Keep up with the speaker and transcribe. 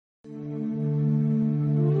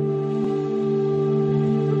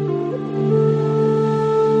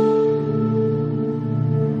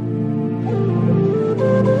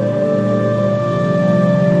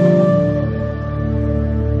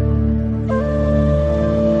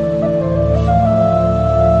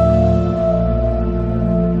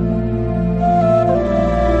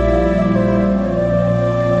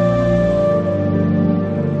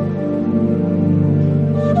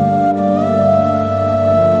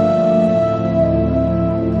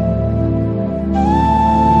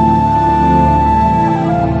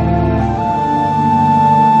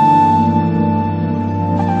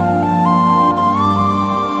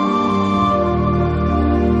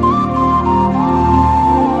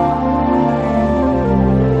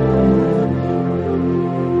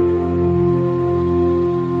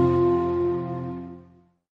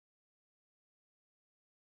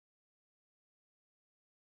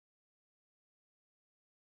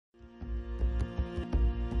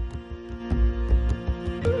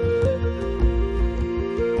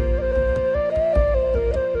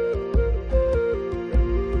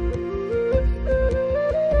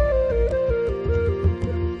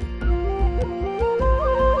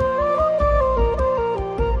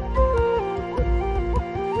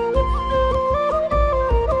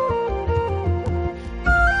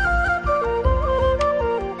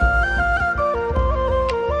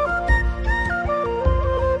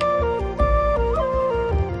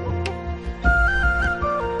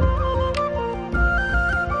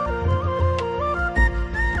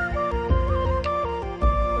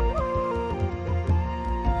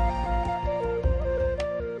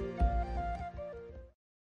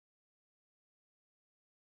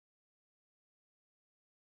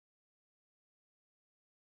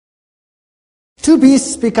Two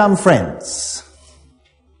beasts become friends.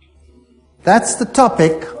 That's the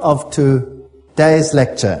topic of today's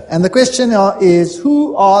lecture. And the question is,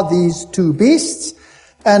 who are these two beasts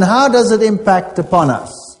and how does it impact upon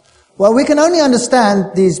us? Well, we can only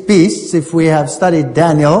understand these beasts if we have studied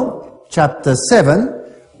Daniel chapter 7,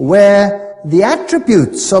 where the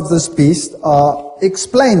attributes of this beast are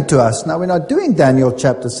explained to us. Now, we're not doing Daniel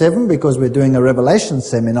chapter 7 because we're doing a Revelation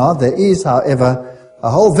seminar. There is, however, a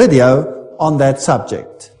whole video on that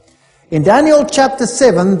subject. In Daniel chapter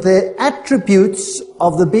 7, the attributes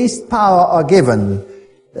of the beast power are given.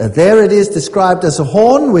 There it is described as a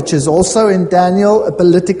horn, which is also in Daniel a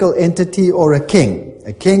political entity or a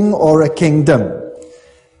king or a kingdom.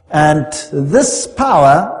 And this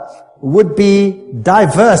power would be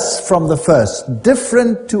diverse from the first,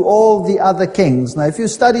 different to all the other kings. Now, if you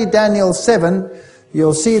study Daniel 7,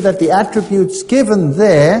 you'll see that the attributes given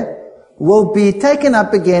there will be taken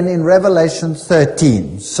up again in Revelation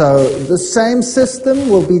 13. So the same system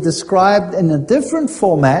will be described in a different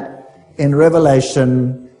format in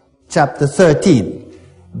Revelation chapter 13.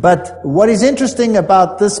 But what is interesting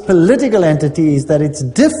about this political entity is that it's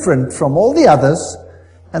different from all the others.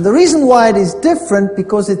 And the reason why it is different,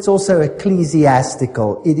 because it's also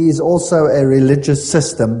ecclesiastical. It is also a religious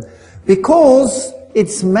system, because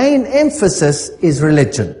its main emphasis is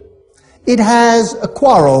religion. It has a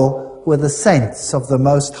quarrel with the saints of the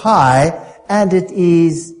Most High, and it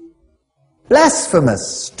is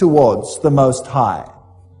blasphemous towards the Most High.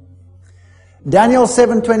 Daniel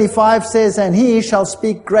 7:25 says, "And he shall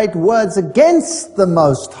speak great words against the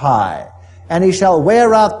Most High, and he shall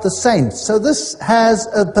wear out the saints." So this has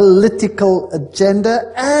a political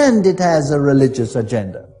agenda, and it has a religious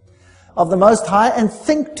agenda of the Most High, and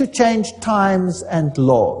think to change times and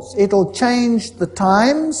laws. It'll change the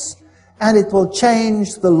times, and it will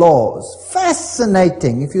change the laws.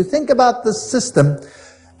 Fascinating. If you think about this system,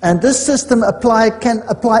 and this system can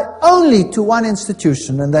apply only to one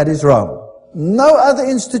institution, and that is Rome. No other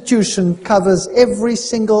institution covers every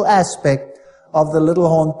single aspect of the little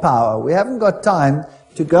horn power. We haven't got time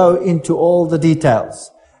to go into all the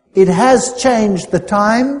details. It has changed the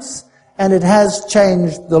times, and it has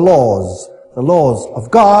changed the laws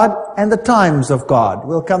of God and the times of God.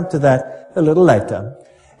 We'll come to that a little later.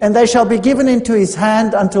 "And they shall be given into his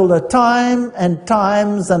hand until the time and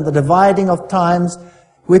times and the dividing of times."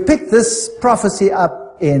 We pick this prophecy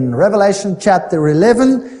up in Revelation chapter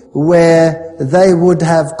 11, where they would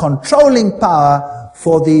have controlling power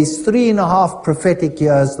for these 3.5 prophetic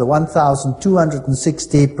years, the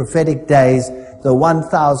 1,260 prophetic days, the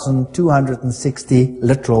 1,260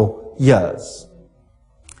 literal years.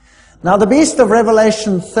 Now, the beast of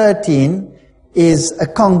Revelation 13 is a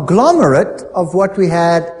conglomerate of what we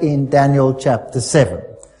had in Daniel chapter 7.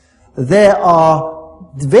 There are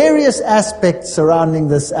various aspects surrounding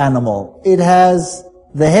this animal. It has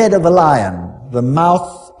the head of a lion, the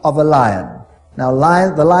mouth of a lion. Now,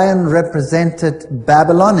 the lion represented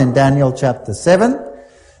Babylon in Daniel chapter 7.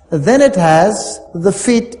 Then it has the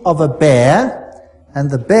feet of a bear, and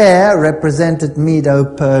the bear represented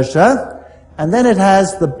Medo-Persia. And then it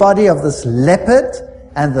has the body of this leopard,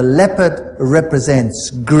 and the leopard represents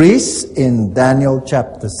Greece in Daniel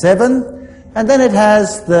chapter 7. And then it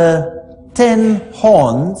has the 10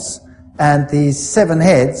 horns and these 7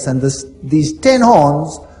 heads. And these 10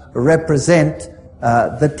 horns represent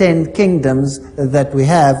the 10 kingdoms that we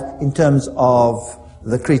have in terms of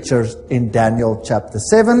the creatures in Daniel chapter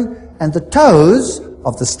 7. And the toes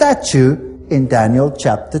of the statue in Daniel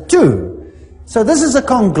chapter 2. So this is a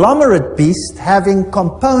conglomerate beast having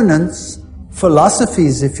components,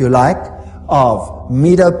 philosophies, if you like, of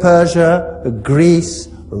Medo-Persia, Greece,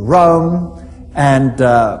 Rome, and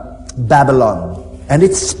Babylon. And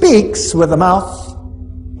it speaks with the mouth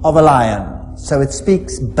of a lion. So it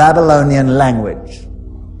speaks Babylonian language.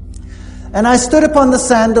 "And I stood upon the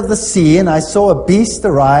sand of the sea, and I saw a beast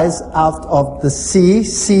arise out of the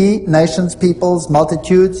sea, nations, peoples,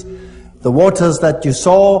 multitudes, the waters that you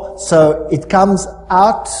saw." So it comes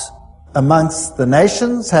out amongst the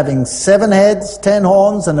nations, having 7 heads, 10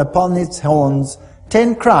 horns, and upon its horns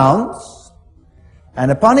 10 crowns,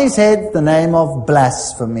 and upon his head the name of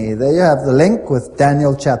blasphemy. There you have the link with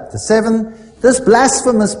Daniel chapter 7. This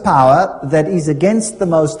blasphemous power that is against the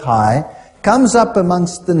Most High comes up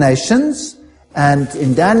amongst the nations, and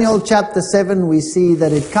in Daniel chapter 7 we see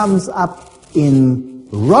that it comes up in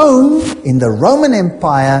Rome, in the Roman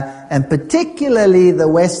Empire, and particularly the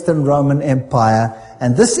Western Roman Empire.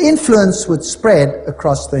 And this influence would spread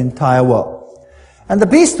across the entire world. "And the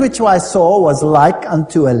beast which I saw was like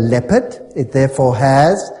unto a leopard." It therefore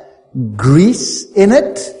has Greece in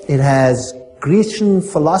it. It has Grecian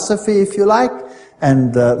philosophy, if you like.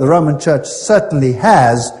 And the Roman Church certainly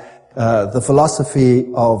has the philosophy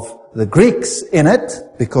of the Greeks in it,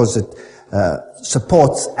 because it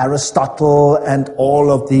supports Aristotle and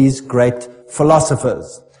all of these great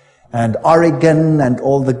philosophers. And Origen and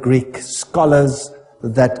all the Greek scholars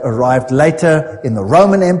that arrived later in the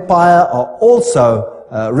Roman Empire are also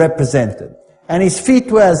represented. And his feet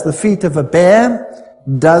were as the feet of a bear.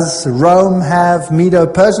 Does Rome have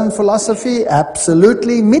Medo-Persian philosophy?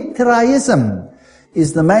 Absolutely. Mithraism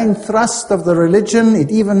is the main thrust of the religion. It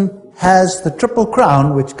even has the triple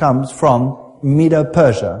crown, which comes from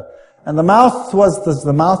Medo-Persia. And the mouth was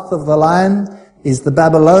the mouth of the lion, is the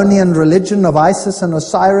Babylonian religion of Isis and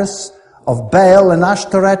Osiris, of Baal and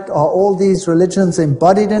Ashtoreth. Are all these religions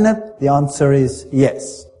embodied in it? The answer is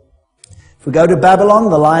yes. If we go to Babylon,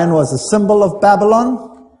 the lion was a symbol of Babylon.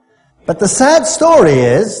 But the sad story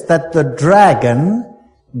is that the dragon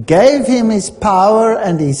gave him his power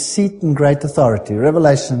and his seat and great authority.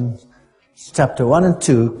 Revelation chapter 1 and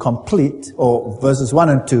 2 complete, or verses 1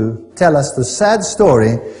 and 2, tell us the sad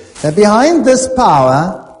story that behind this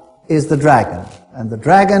power is the dragon. And the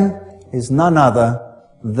dragon is none other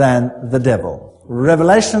than the devil.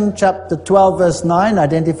 Revelation chapter 12 verse 9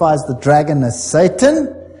 identifies the dragon as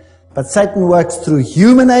Satan. But Satan works through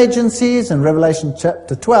human agencies. In Revelation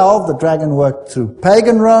chapter 12, the dragon worked through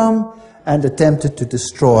pagan Rome and attempted to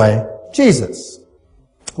destroy Jesus.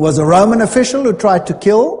 It was a Roman official who tried to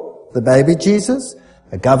kill the baby Jesus,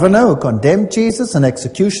 a governor who condemned Jesus, an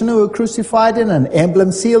executioner who crucified him, an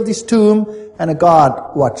emblem sealed his tomb, and a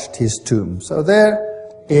guard watched his tomb. So there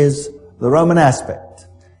is the Roman aspect.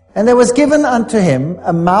 And there was given unto him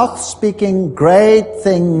a mouth speaking great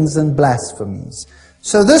things and blasphemies.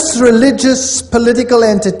 So this religious political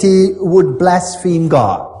entity would blaspheme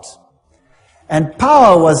God. And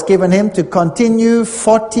power was given him to continue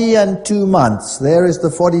 42 months. There is the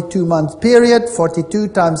 42-month period. 42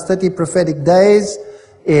 times 30 prophetic days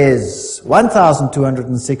is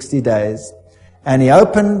 1,260 days. And he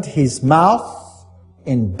opened his mouth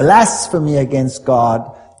in blasphemy against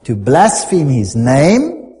God to blaspheme his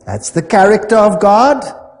name. That's the character of God.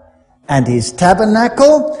 And his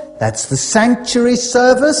tabernacle, that's the sanctuary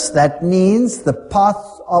service. That means the path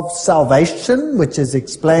of salvation, which is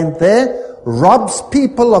explained there, robs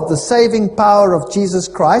people of the saving power of Jesus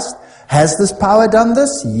Christ. Has this power done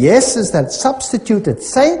this? Yes. Is that substituted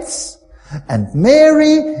saints and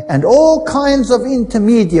Mary and all kinds of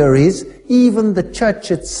intermediaries, even the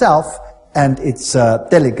church itself and its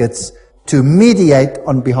delegates, to mediate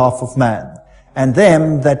on behalf of man. And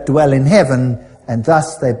them that dwell in heaven, and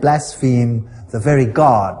thus they blaspheme the very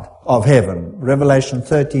God of heaven. Revelation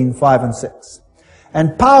 13, 5 and 6.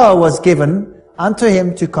 And power was given unto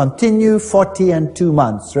him to continue 42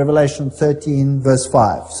 months. Revelation 13, verse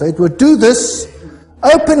 5. So it would do this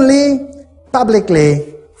openly,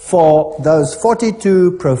 publicly, for those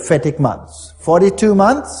 42 prophetic months. 42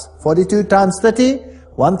 months, 42 times 30,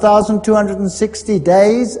 1,260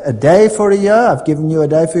 days, a day for a year. I've given you a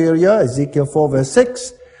day for your year, Ezekiel 4, verse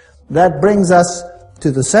 6. That brings us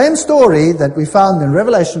to the same story that we found in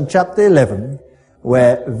Revelation chapter 11,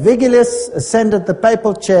 where Vigilius ascended the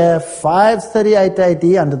papal chair 538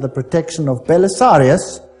 AD under the protection of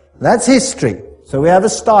Belisarius. That's history. So we have a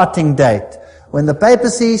starting date when the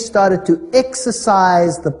papacy started to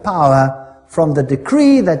exercise the power from the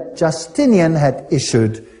decree that Justinian had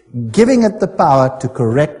issued, giving it the power to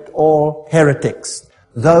correct all heretics,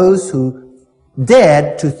 those who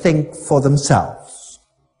dared to think for themselves.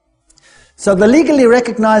 So the legally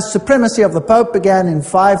recognized supremacy of the Pope began in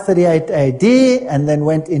 538 AD and then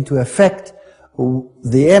went into effect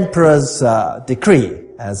the Emperor's decree,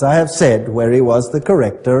 as I have said, where he was the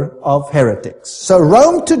corrector of heretics. So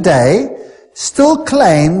Rome today still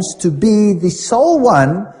claims to be the sole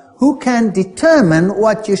one who can determine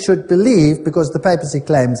what you should believe, because the papacy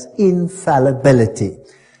claims infallibility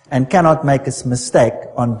and cannot make a mistake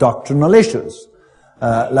on doctrinal issues.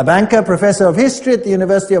 Labanca, professor of history at the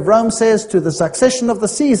University of Rome, says, to the succession of the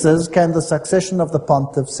Caesars came the succession of the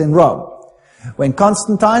pontiffs in Rome. When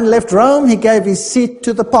Constantine left Rome, he gave his seat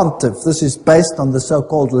to the pontiff. This is based on the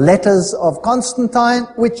so-called letters of Constantine,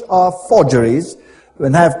 which are forgeries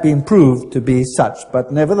and have been proved to be such.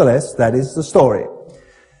 But nevertheless, that is the story.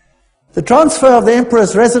 The transfer of the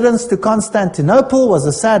emperor's residence to Constantinople was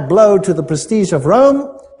a sad blow to the prestige of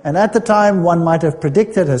Rome, and at the time one might have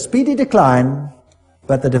predicted a speedy decline.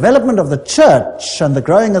 But the development of the church and the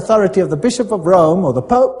growing authority of the Bishop of Rome, or the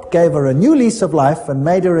Pope, gave her a new lease of life and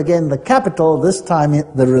made her again the capital, this time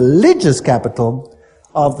the religious capital,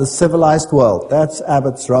 of the civilized world. That's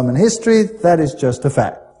Abbott's Roman history. That is just a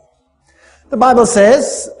fact. The Bible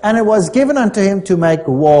says, and it was given unto him to make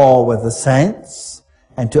war with the saints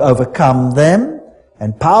and to overcome them,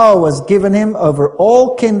 and power was given him over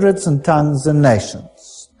all kindreds and tongues and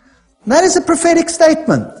nations. That is a prophetic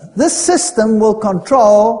statement. This system will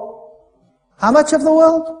control how much of the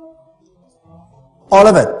world? All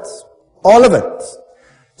of it. All of it.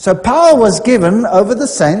 So power was given over the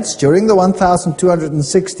saints during the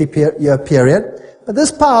 1,260-year period, but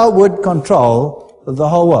this power would control the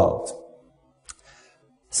whole world.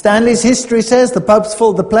 Stanley's history says the popes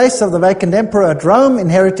filled the place of the vacant emperor at Rome,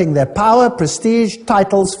 inheriting their power, prestige,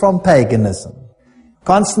 titles from paganism.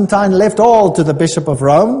 Constantine left all to the Bishop of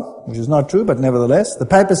Rome, which is not true, but nevertheless, the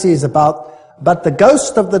papacy is about but the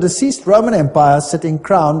ghost of the deceased Roman Empire sitting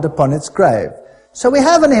crowned upon its grave. So we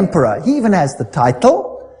have an emperor. He even has the title.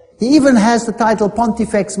 He even has the title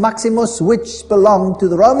Pontifex Maximus, which belonged to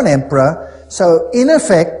the Roman emperor. So in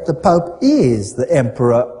effect, the Pope is the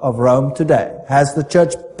emperor of Rome today. Has the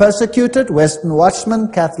church persecuted? Western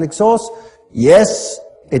Watchman, Catholic source? Yes,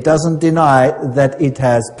 it doesn't deny that it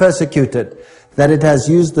has persecuted, that it has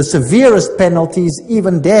used the severest penalties,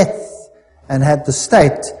 even death, and had the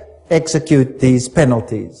state execute these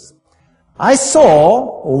penalties. I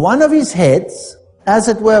saw one of his heads, as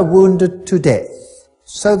it were, wounded to death.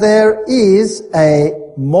 So there is a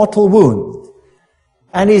mortal wound.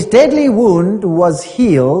 And his deadly wound was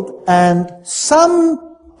healed, and some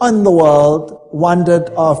in the world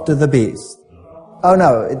wondered after the beast. Oh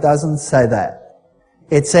no, it doesn't say that.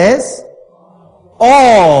 It says,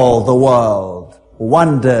 all the world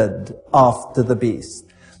wondered after the beast.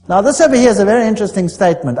 Now this over here is a very interesting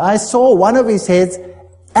statement. I saw one of his heads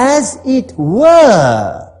as it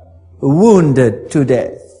were wounded to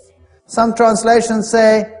death. Some translations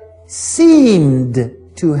say, seemed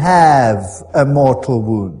to have a mortal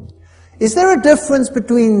wound. Is there a difference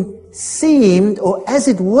between seemed, or as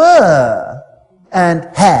it were, and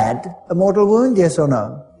had a mortal wound? Yes or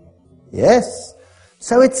no? Yes.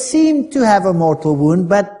 So it seemed to have a mortal wound,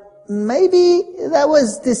 but maybe that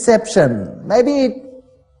was deception. Maybe it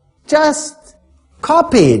just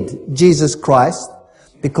copied Jesus Christ,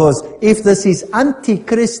 because if this is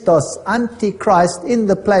Antichristos, Antichrist in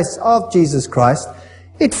the place of Jesus Christ,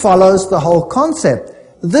 it follows the whole concept.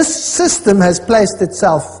 This system has placed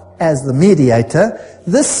itself as the mediator.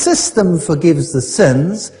 This system forgives the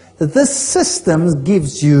sins. This system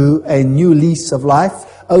gives you a new lease of life,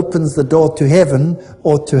 opens the door to heaven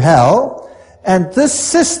or to hell. And this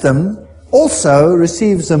system also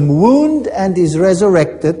receives a wound and is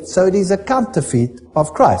resurrected, so it is a counterfeit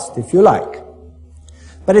of Christ, if you like.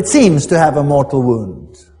 But it seems to have a mortal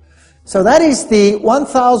wound. So that is the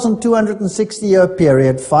 1,260-year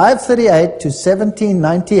period, 538 to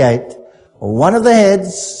 1798. One of the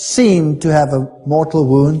heads seemed to have a mortal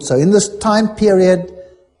wound. So in this time period,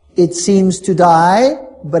 it seems to die,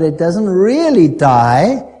 but it doesn't really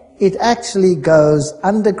die. It actually goes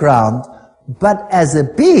underground. But as a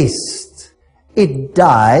beast, it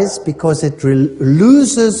dies because it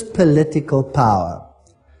loses political power.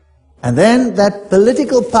 And then that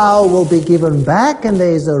political power will be given back, and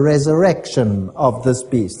there is a resurrection of this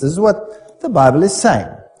beast. This is what the Bible is saying.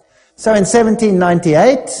 So in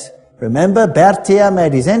 1798, remember, Berthier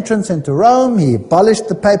made his entrance into Rome. He abolished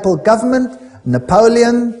the papal government.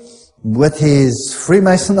 Napoleon, with his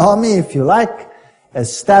Freemason army, if you like,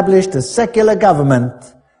 established a secular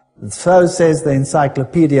government. So says the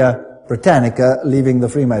Encyclopedia Britannica, leaving the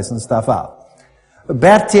Freemason stuff out.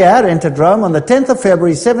 Berthier entered Rome on the 10th of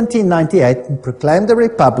February 1798 and proclaimed a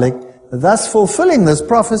republic, thus fulfilling this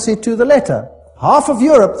prophecy to the letter. Half of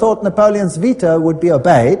Europe thought Napoleon's veto would be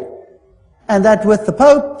obeyed, and that with the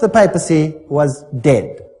Pope, the papacy was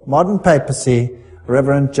dead. Modern papacy,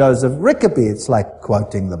 Reverend Joseph Rickaby, it's like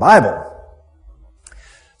quoting the Bible.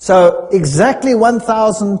 So exactly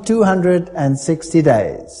 1,260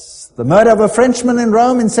 days. The murder of a Frenchman in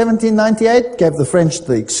Rome in 1798 gave the French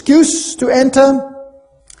the excuse to enter.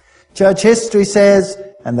 Church history says,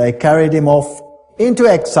 and they carried him off into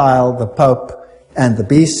exile, the Pope, and the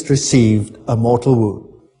beast received a mortal wound.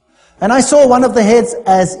 And I saw one of the heads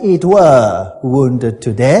as it were wounded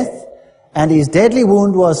to death, and his deadly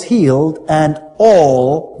wound was healed, and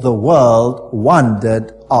all the world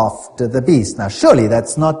wondered after the beast. Now surely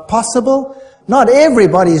that's not possible. Not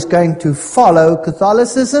everybody is going to follow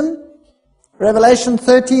Catholicism, Revelation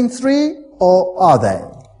 13:3, or are they?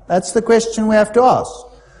 That's the question we have to ask.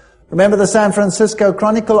 Remember the San Francisco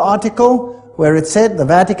Chronicle article where it said the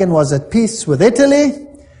Vatican was at peace with Italy,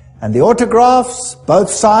 and the autographs, both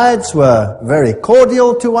sides were very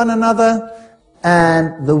cordial to one another,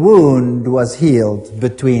 and the wound was healed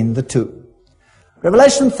between the two.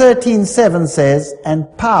 Revelation 13:7 says, and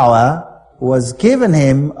power was given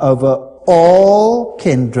him over all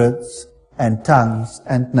kindreds and tongues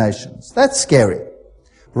and nations. That's scary.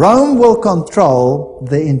 Rome will control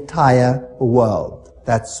the entire world.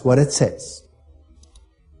 That's what it says.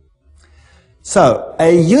 So,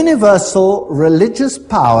 a universal religious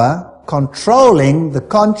power controlling the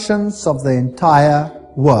conscience of the entire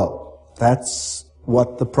world. That's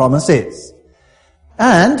what the promise is.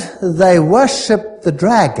 And they worship the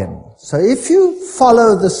dragon. So if you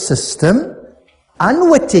follow the system,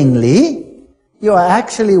 unwittingly, you are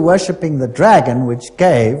actually worshipping the dragon which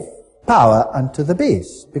gave power unto the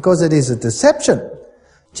beast, because it is a deception.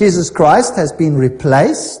 Jesus Christ has been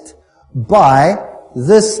replaced by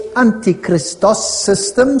this antichristos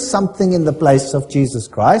system, something in the place of Jesus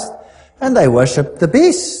Christ, and they worship the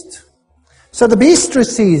beast. So the beast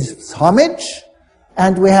receives homage,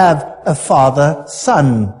 and we have a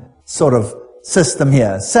father-son sort of system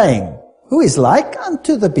here, saying, who is like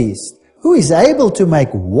unto the beast? Who is able to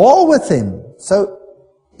make war with him? So,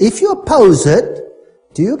 if you oppose it,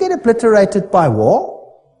 do you get obliterated by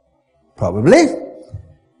war? Probably.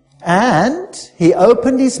 And he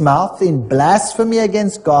opened his mouth in blasphemy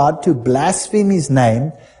against God to blaspheme his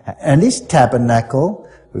name and his tabernacle.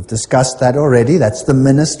 We've discussed that already. That's the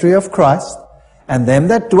ministry of Christ. And them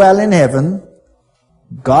that dwell in heaven,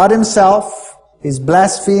 God himself is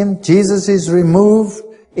blasphemed. Jesus is removed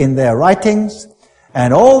in their writings.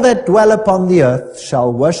 And all that dwell upon the earth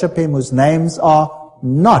shall worship him, whose names are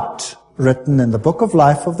not written in the book of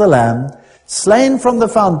life of the Lamb, slain from the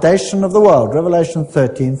foundation of the world. Revelation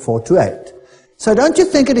 13, 4-8. So don't you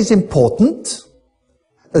think it is important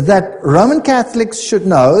that Roman Catholics should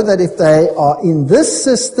know that if they are in this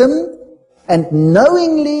system and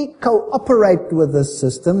knowingly cooperate with this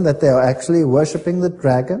system, that they are actually worshipping the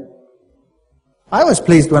dragon? I was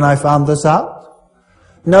pleased when I found this out.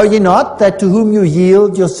 Know ye not that to whom you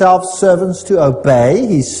yield yourselves servants to obey,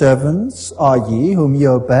 his servants are ye whom ye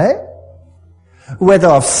obey? Whether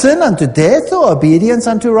of sin unto death or obedience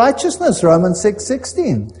unto righteousness, Romans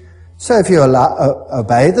 6:16. So if you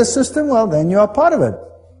obey the system, well, then you are part of it.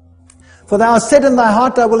 For thou hast said in thy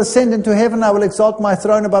heart, I will ascend into heaven, I will exalt my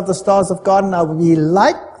throne above the stars of God, and I will be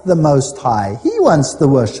like the Most High. He wants the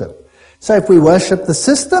worship. So if we worship the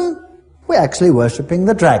system, we're actually worshipping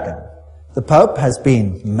the dragon. The Pope has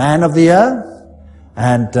been man of the year,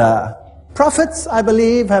 and prophets, I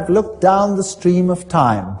believe, have looked down the stream of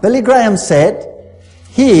time. Billy Graham said,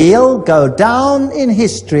 he'll go down in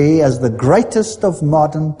history as the greatest of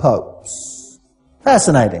modern popes.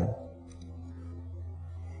 Fascinating.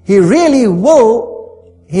 He really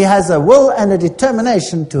will, he has a will and a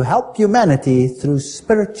determination to help humanity through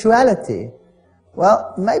spirituality.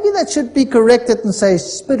 Well, maybe that should be corrected and say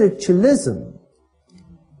spiritualism.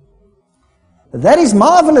 That is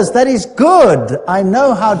marvelous, that is good. I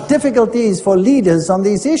know how difficult it is for leaders on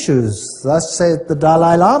these issues. Thus said the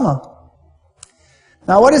Dalai Lama.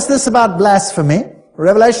 Now what is this about blasphemy?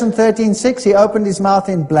 Revelation 13:6, he opened his mouth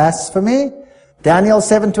in blasphemy. Daniel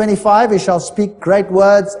 7:25, he shall speak great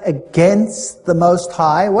words against the Most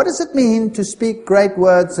High. What does it mean to speak great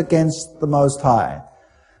words against the Most High?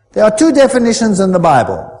 There are two definitions in the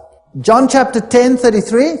Bible. John chapter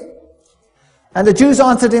 10:33. And the Jews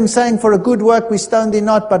answered him, saying, for a good work we stone thee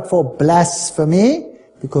not, but for blasphemy,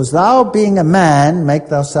 because thou being a man, make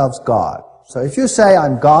thyself God. So if you say,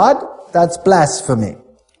 I'm God, that's blasphemy.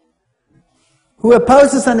 Who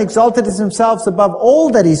opposes and exalted himself above all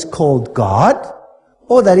that is called God,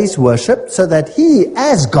 or that is worshipped, so that he,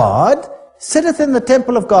 as God, sitteth in the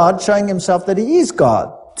temple of God, showing himself that he is God.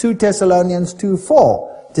 2 Thessalonians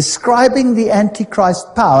 2:4, describing the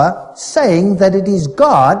Antichrist power, saying that it is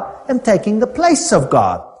God and taking the place of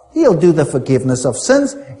God. He'll do the forgiveness of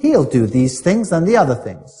sins, he'll do these things and the other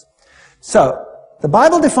things. So, the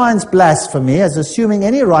Bible defines blasphemy as assuming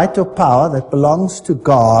any right or power that belongs to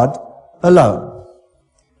God alone.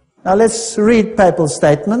 Now let's read papal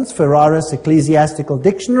statements, Ferraris Ecclesiastical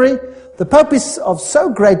Dictionary. The Pope is of so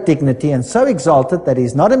great dignity and so exalted that he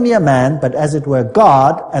is not a mere man, but as it were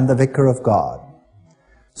God and the vicar of God.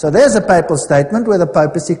 So there's a papal statement where the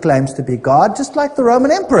papacy claims to be God, just like the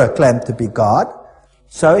Roman emperor claimed to be God.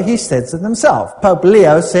 So he says it himself. Pope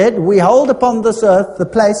Leo said, we hold upon this earth the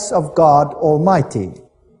place of God Almighty.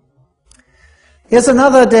 Here's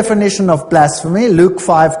another definition of blasphemy, Luke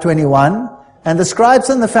 5:21. And the scribes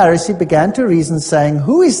and the Pharisees began to reason, saying,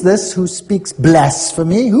 who is this who speaks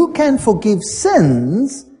blasphemy? Who can forgive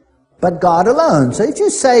sins but God alone? So if you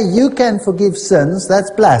say you can forgive sins,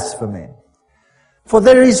 that's blasphemy. For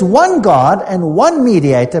there is one God and one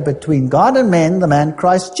mediator between God and men, the man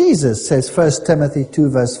Christ Jesus, says 1 Timothy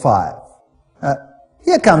 2 verse 5.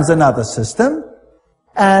 Here comes another system.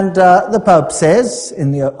 And the Pope says,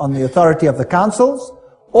 on the authority of the councils,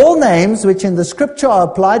 all names which in the Scripture are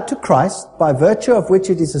applied to Christ, by virtue of which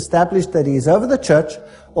it is established that he is over the church,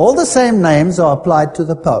 all the same names are applied to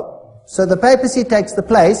the Pope. So the papacy takes the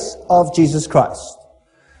place of Jesus Christ.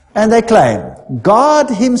 And they claim, God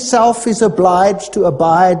himself is obliged to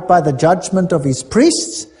abide by the judgment of his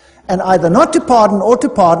priests, and either not to pardon or to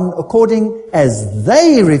pardon according as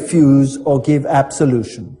they refuse or give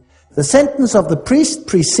absolution. The sentence of the priest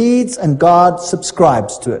precedes and God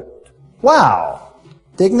subscribes to it. Wow!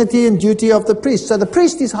 Dignity and duty of the priest. So the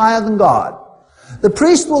priest is higher than God. The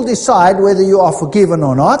priest will decide whether you are forgiven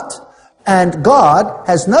or not, and God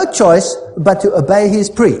has no choice but to obey his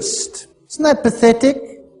priest. Isn't that pathetic?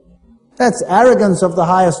 That's arrogance of the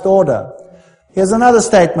highest order. Here's another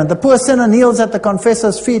statement. The poor sinner kneels at the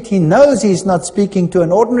confessor's feet. He knows he's not speaking to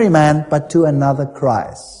an ordinary man, but to another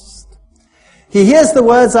Christ. He hears the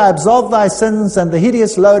words, I absolve thy sins, and the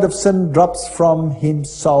hideous load of sin drops from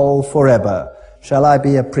his soul forever. Shall I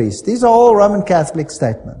be a priest? These are all Roman Catholic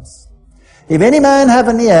statements. If any man have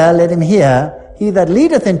an ear, let him hear. He that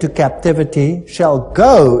leadeth into captivity shall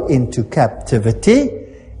go into captivity.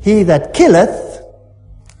 He that killeth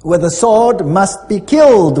with a sword must be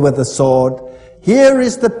killed with a sword. Here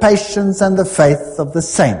is the patience and the faith of the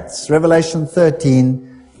saints. Revelation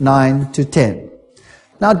 13, 9 to 10.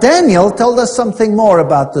 Now Daniel told us something more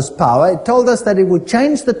about this power. It told us that it would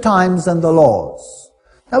change the times and the laws.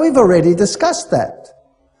 Now we've already discussed that.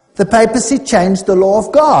 The papacy changed the law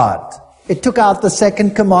of God. It took out the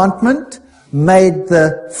second commandment, made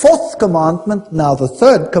the fourth commandment, now the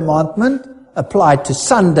third commandment, applied to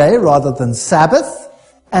Sunday rather than Sabbath,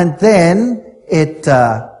 and then it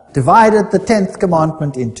divided the 10th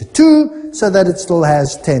commandment into two so that it still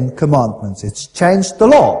has 10 commandments. It's changed the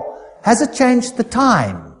law. Has it changed the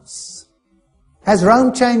times? Has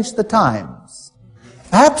Rome changed the times?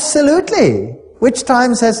 Absolutely. Which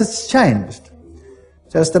times has it changed?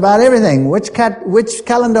 Just about everything. Which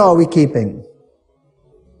calendar are we keeping?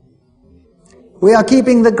 We are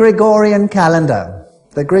keeping the Gregorian calendar.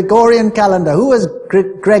 The Gregorian calendar. Who was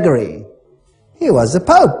Gregory? He was a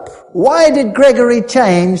pope. Why did Gregory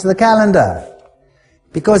change the calendar?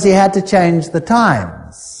 Because he had to change the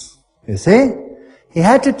times. You see? He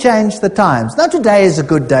had to change the times. Now today is a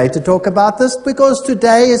good day to talk about this because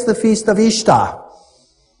today is the feast of Ishtar.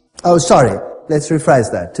 Oh, sorry. Let's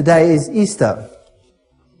rephrase that. Today is Easter.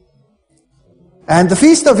 And the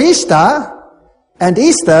feast of Ishtar and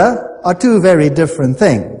Easter are two very different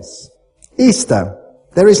things. Easter,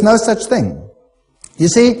 there is no such thing. You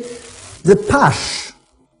see, the Pasch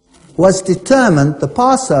was determined, the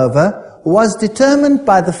Passover was determined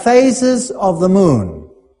by the phases of the moon.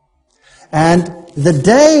 And the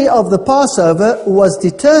day of the Passover was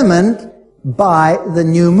determined by the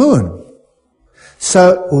new moon.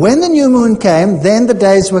 So when the new moon came, then the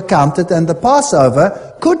days were counted, and the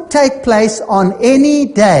Passover could take place on any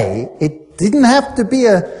day. It didn't have to be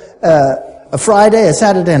a Friday, a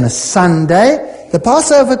Saturday, and a Sunday. The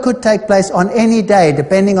Passover could take place on any day,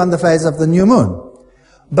 depending on the phase of the new moon.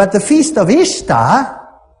 But the feast of Ishtar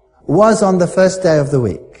was on the first day of the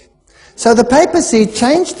week. So the papacy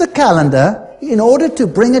changed the calendar in order to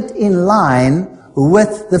bring it in line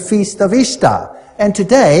with the feast of Ishtar. And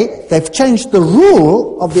today, they've changed the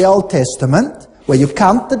rule of the Old Testament, where you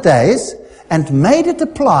count the days, and made it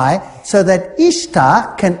apply so that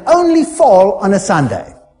Ishtar can only fall on a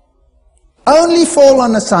Sunday. Only fall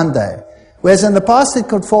on a Sunday. Whereas in the past, it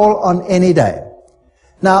could fall on any day.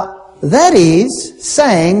 Now, that is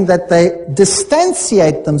saying that they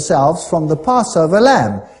distantiate themselves from the Passover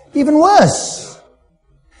lamb. Even worse.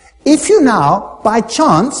 If you now, by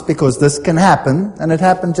chance, because this can happen, and it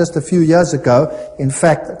happened just a few years ago, in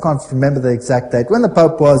fact, I can't remember the exact date, when the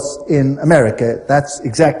Pope was in America, that's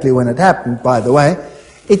exactly when it happened, by the way,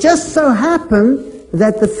 it just so happened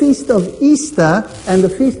that the feast of Easter and the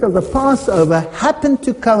feast of the Passover happened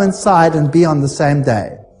to coincide and be on the same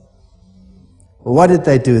day. Well, what did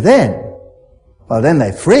they do then? Well, then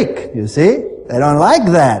they freak, you see. They don't like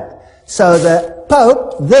that. So the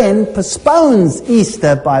Pope then postpones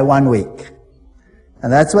Easter by 1 week.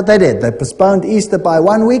 And that's what they did. They postponed Easter by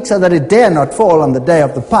 1 week so that it dare not fall on the day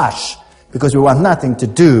of the Pasch, because we want nothing to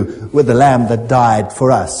do with the lamb that died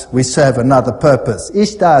for us. We serve another purpose.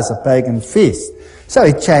 Ishtar is a pagan feast. So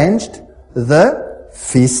he changed the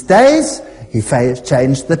feast days. He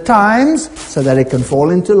changed the times so that it can fall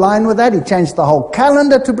into line with that. He changed the whole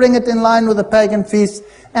calendar to bring it in line with the pagan feast.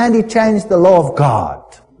 And he changed the law of God.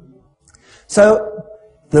 So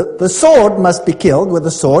the sword must be killed with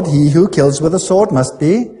a sword. He who kills with a sword must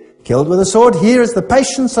be killed with a sword. Here is the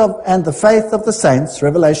patience of and the faith of the saints,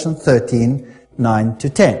 Revelation 13, 9 to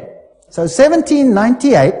 10. So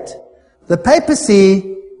 1798, the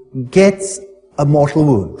papacy gets a mortal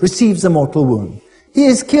wound, receives a mortal wound. He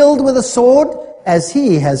is killed with a sword as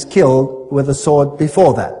he has killed with a sword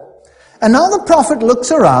before that. And now the prophet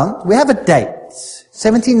looks around. We have a date,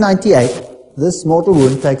 1798, this mortal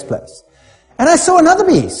wound takes place. And I saw another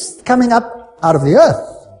beast coming up out of the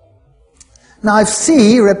earth. Now if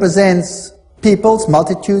sea represents peoples,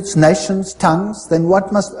 multitudes, nations, tongues, then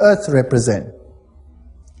what must earth represent?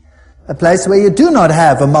 A place where you do not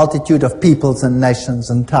have a multitude of peoples and nations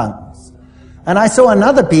and tongues. And I saw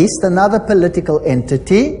another beast, another political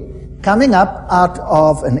entity, coming up out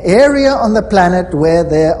of an area on the planet where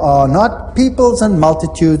there are not peoples and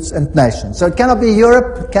multitudes and nations. So it cannot be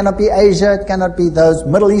Europe, it cannot be Asia, it cannot be those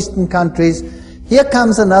Middle Eastern countries. Here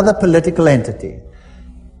comes another political entity.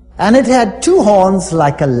 And it had two horns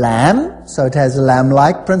like a lamb, so it has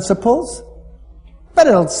lamb-like principles, but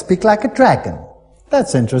it'll speak like a dragon.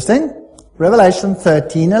 That's interesting. Revelation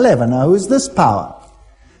 13:11. Now, who's this power?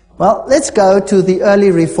 Well, let's go to the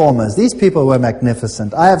early reformers. These people were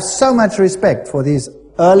magnificent. I have so much respect for these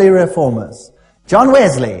early reformers. John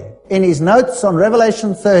Wesley, in his notes on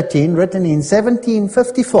Revelation 13, written in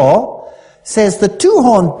 1754, says, the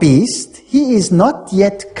two-horned beast, he is not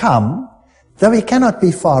yet come, though he cannot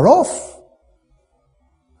be far off.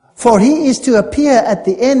 For he is to appear at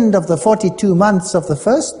the end of the 42 months of the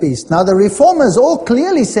first beast. Now the reformers all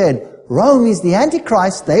clearly said, Rome is the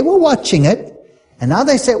Antichrist. They were watching it. And now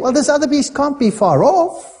they say, well, this other beast can't be far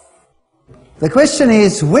off. The question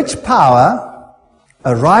is, which power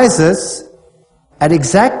arises at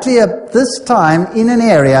exactly at this time in an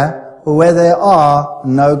area where there are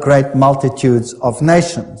no great multitudes of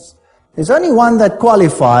nations? There's only one that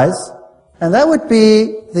qualifies, and that would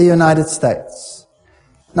be the United States.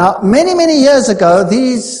 Now, many, many years ago,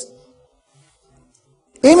 these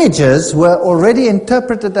images were already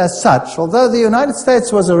interpreted as such, although the United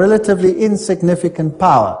States was a relatively insignificant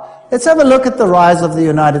power. Let's have a look at the rise of the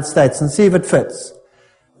United States and see if it fits.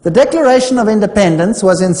 The Declaration of Independence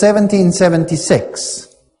was in 1776.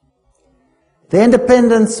 The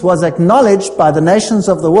independence was acknowledged by the nations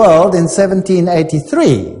of the world in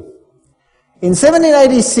 1783. In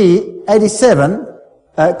 1787,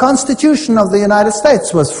 a Constitution of the United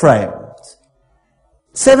States was framed.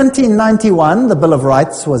 1791, the Bill of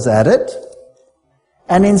Rights was added.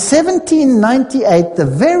 And in 1798, the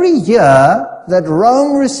very year that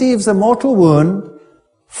Rome receives a mortal wound,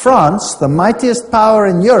 France, the mightiest power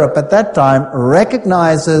in Europe at that time,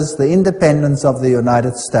 recognizes the independence of the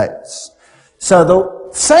United States. So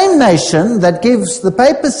the same nation that gives the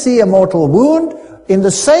papacy a mortal wound, in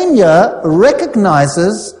the same year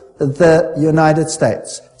recognizes the United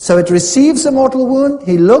States. So it receives a mortal wound.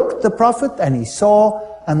 He looked, the prophet, and he saw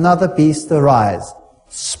another beast arise.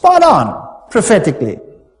 Spot on, prophetically.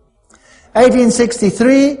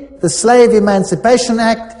 1863, the Slave Emancipation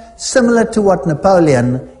Act, similar to what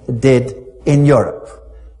Napoleon did in Europe.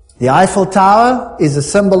 The Eiffel Tower is a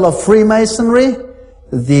symbol of Freemasonry.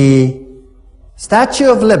 The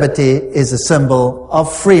Statue of Liberty is a symbol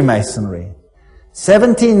of Freemasonry.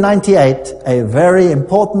 1798, a very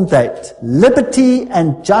important date. Liberty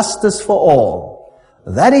and justice for all.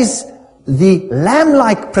 That is the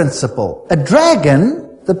lamb-like principle. A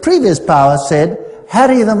dragon, the previous power said,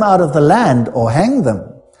 harry them out of the land or hang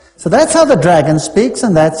them. So that's how the dragon speaks,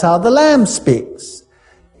 and that's how the lamb speaks.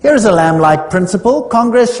 Here is a lamb-like principle.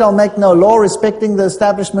 Congress shall make no law respecting the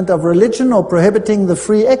establishment of religion or prohibiting the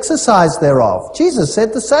free exercise thereof. Jesus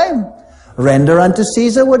said the same. Render unto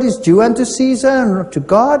Caesar what is due unto Caesar, and to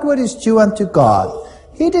God what is due unto God.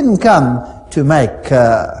 He didn't come to make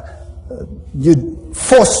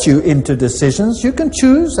force you into decisions. You can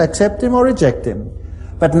choose, accept him or reject him.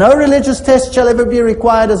 But no religious test shall ever be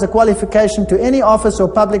required as a qualification to any office or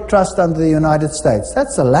public trust under the United States.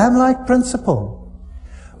 That's a lamb-like principle.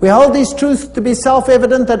 We hold these truths to be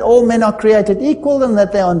self-evident, that all men are created equal and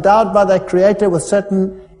that they are endowed by their Creator with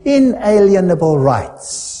certain inalienable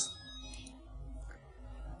rights.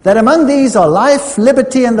 That among these are life,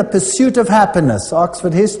 liberty, and the pursuit of happiness.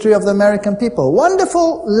 Oxford History of the American People.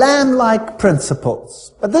 Wonderful lamb-like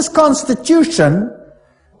principles. But this Constitution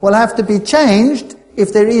will have to be changed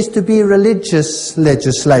if there is to be religious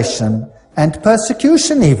legislation and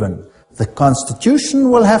persecution even. The Constitution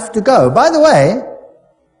will have to go. By the way,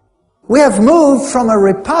 we have moved from a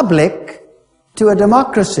republic to a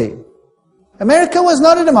democracy. America was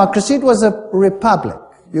not a democracy, it was a republic.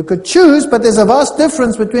 You could choose, but there's a vast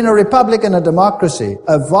difference between a republic and a democracy.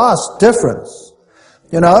 A vast difference.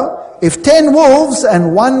 You know, if 10 wolves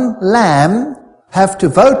and 1 lamb have to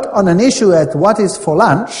vote on an issue at what is for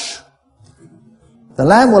lunch, the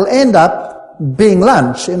lamb will end up being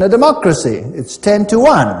lunch in a democracy. It's 10 to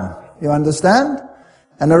 1, you understand?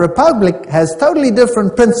 And a republic has totally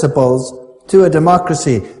different principles to a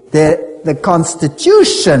democracy. The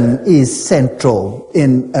Constitution is central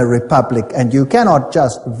in a republic, and you cannot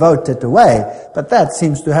just vote it away, but that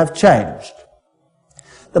seems to have changed.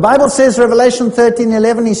 The Bible says, Revelation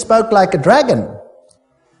 13:11, he spoke like a dragon.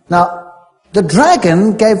 Now, the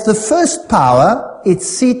dragon gave the first power its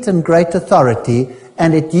seat and great authority,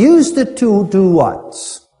 and it used it to do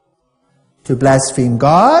what? To blaspheme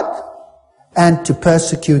God and to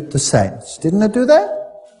persecute the saints. Didn't it do that?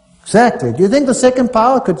 Exactly. Do you think the second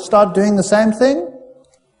power could start doing the same thing?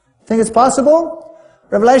 Think it's possible?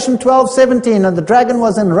 Revelation 12:17, and the dragon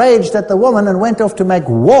was enraged at the woman and went off to make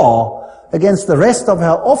war against the rest of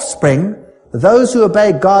her offspring, those who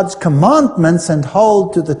obey God's commandments and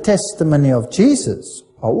hold to the testimony of Jesus.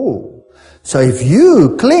 Oh, so if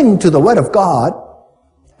you cling to the word of God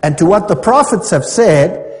and to what the prophets have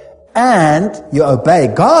said, and you obey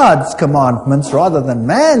God's commandments rather than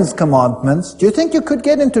man's commandments, do you think you could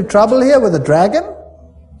get into trouble here with a dragon?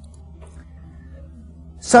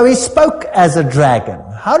 So he spoke as a dragon.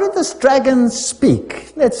 How did this dragon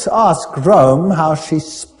speak? Let's ask Rome how she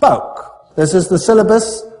spoke. This is the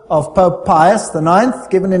syllabus of Pope Pius IX,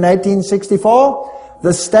 given in 1864.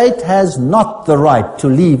 The state has not the right to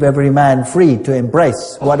leave every man free to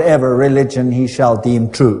embrace whatever religion he shall deem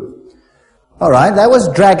true. All right, that was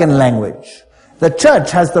dragon language. The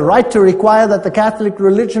church has the right to require that the Catholic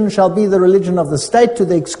religion shall be the religion of the state to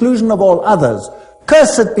the exclusion of all others.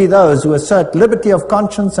 Cursed be those who assert liberty of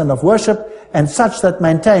conscience and of worship, and such that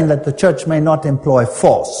maintain that the church may not employ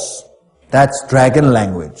force. That's dragon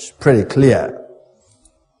language, pretty clear.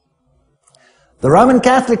 The Roman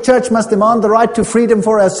Catholic Church must demand the right to freedom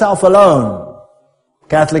for herself alone.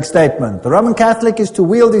 Catholic statement. The Roman Catholic is to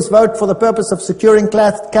wield his vote for the purpose of securing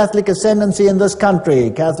Catholic ascendancy in this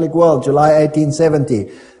country. Catholic World, July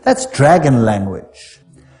 1870. That's dragon language.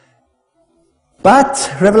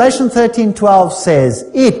 But Revelation 13:12 says,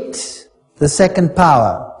 it, the second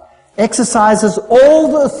power, exercises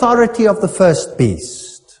all the authority of the first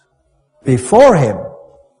beast before him.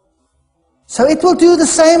 So it will do the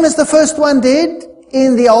same as the first one did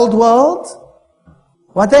in the old world.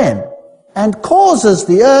 What then? And causes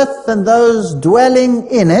the earth and those dwelling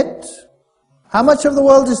in it. How much of the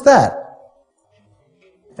world is that?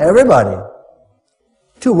 Everybody.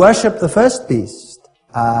 To worship the first beast.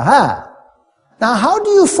 Aha. Now how do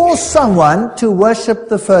you force someone to worship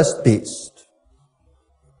the first beast,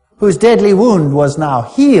 whose deadly wound was now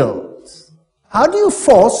healed? How do you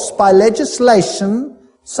force, by legislation,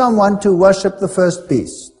 someone to worship the first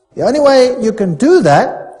beast? The only way you can do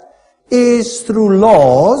that is through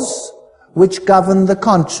laws which govern the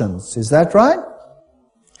conscience. Is that right?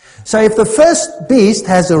 So if the first beast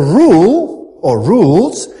has a rule or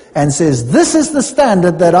rules and says, this is the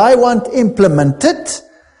standard that I want implemented,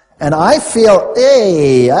 and I feel,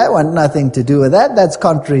 hey, I want nothing to do with that, that's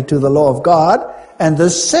contrary to the law of God, and the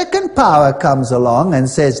second power comes along and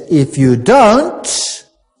says, if you don't,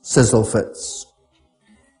 sizzle fits.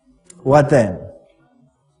 What then?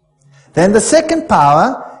 Then the second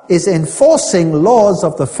power is enforcing laws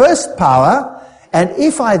of the first power, and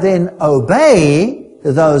if I then obey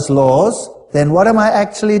those laws, then what am I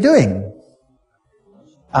actually doing?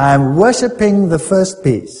 I'm worshipping the first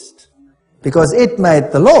beast, because it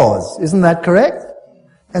made the laws. Isn't that correct?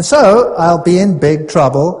 And so I'll be in big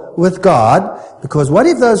trouble with God, because what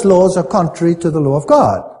if those laws are contrary to the law of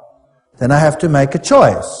God? Then I have to make a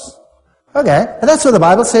choice. Okay, and that's what the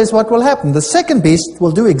Bible says what will happen. The second beast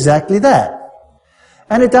will do exactly that.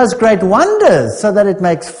 And it does great wonders, so that it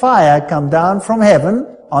makes fire come down from heaven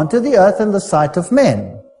onto the earth in the sight of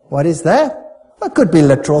men. What is that? Well, it could be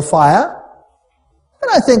literal fire.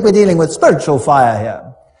 And I think we're dealing with spiritual fire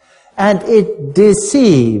here. And it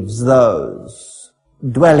deceives those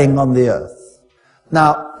dwelling on the earth.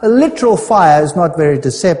 Now, a literal fire is not very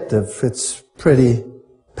deceptive. It's pretty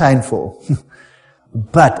painful.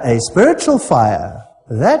 But a spiritual fire,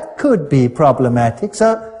 that could be problematic.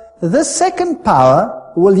 So this second power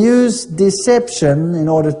will use deception in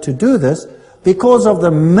order to do this, because of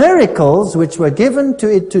the miracles which were given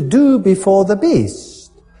to it to do before the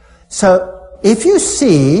beast. So if you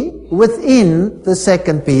see within the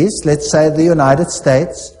second beast, let's say the United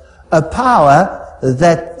States, a power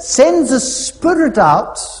that sends a spirit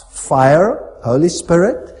out, fire, Holy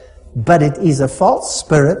Spirit, but it is a false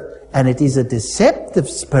spirit, and it is a deceptive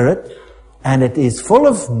spirit, and it is full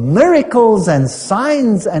of miracles and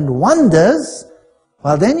signs and wonders,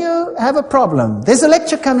 well, then you have a problem. There's a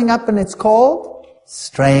lecture coming up, and it's called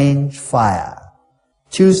Strange Fire.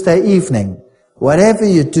 Tuesday evening, whatever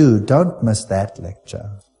you do, don't miss that lecture.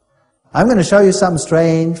 I'm going to show you some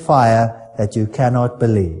strange fire that you cannot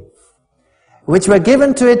believe, which were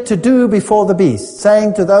given to it to do before the beast,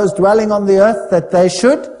 saying to those dwelling on the earth that they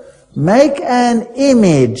should make an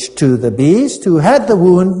image to the beast who had the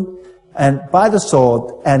wound and by the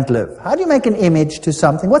sword and live. How do you make an image to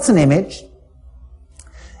something? What's an image?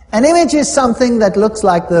 An image is something that looks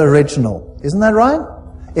like the original. Isn't that right?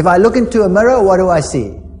 If I look into a mirror, what do I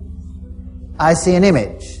see? I see an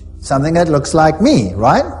image. Something that looks like me,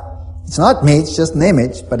 right? It's not me, it's just an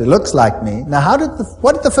image, but it looks like me. Now,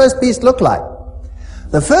 what did the first beast look like?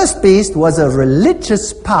 The first beast was a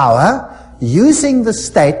religious power using the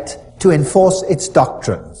state to enforce its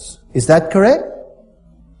doctrines. Is that correct?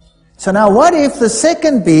 So now what if the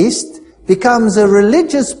second beast becomes a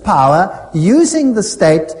religious power using the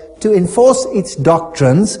state to enforce its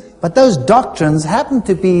doctrines, but those doctrines happen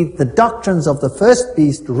to be the doctrines of the first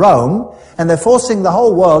beast, Rome, and they're forcing the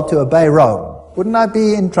whole world to obey Rome? Wouldn't I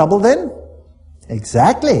be in trouble then?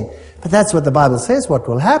 Exactly. But that's what the Bible says what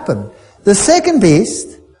will happen. The second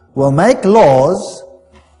beast will make laws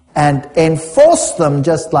and enforce them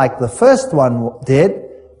just like the first one did,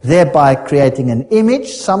 thereby creating an image,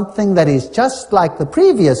 something that is just like the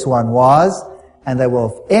previous one was, and they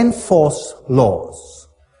will enforce laws.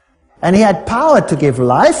 And he had power to give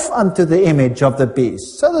life unto the image of the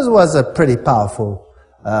beast. So this was a pretty powerful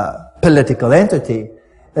political entity.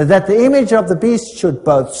 That the image of the beast should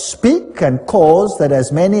both speak and cause that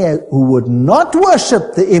as many who would not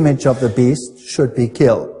worship the image of the beast should be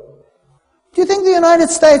killed. Do you think the United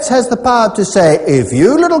States has the power to say, if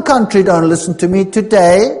you little country don't listen to me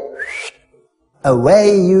today,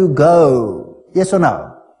 away you go? Yes or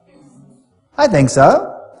no? I think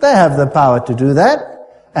so. They have the power to do that,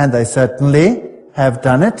 and they certainly have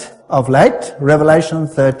done it of late. Revelation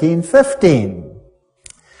 13:15.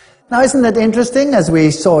 Now, isn't it interesting, as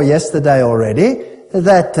we saw yesterday already,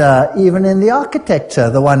 that even in the architecture,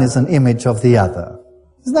 the one is an image of the other?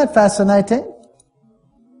 Isn't that fascinating?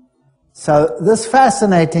 So this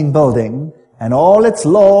fascinating building and all its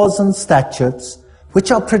laws and statutes, which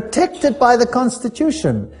are protected by the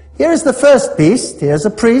Constitution. Here is the first beast. Here's a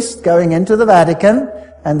priest going into the Vatican,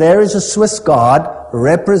 and there is a Swiss guard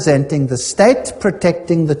representing the state,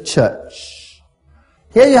 protecting the church.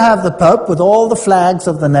 Here you have the Pope with all the flags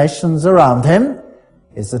of the nations around him.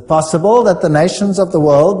 Is it possible that the nations of the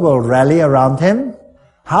world will rally around him?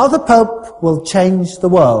 How the Pope will change the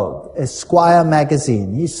world. Esquire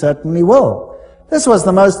magazine. He certainly will. This was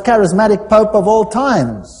the most charismatic Pope of all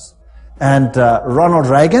times. And Ronald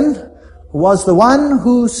Reagan was the one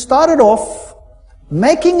who started off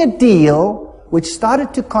making a deal which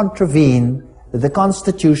started to contravene the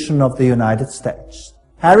Constitution of the United States.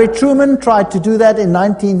 Harry Truman tried to do that in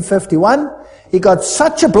 1951. He got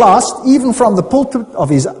such a blast, even from the pulpit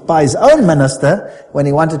by his own minister, when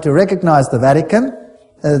he wanted to recognize the Vatican,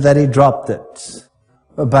 that he dropped it.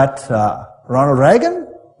 But Ronald Reagan,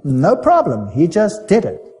 no problem. He just did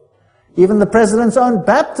it. Even the president's own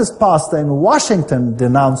Baptist pastor in Washington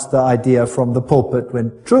denounced the idea from the pulpit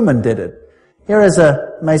when Truman did it. Here is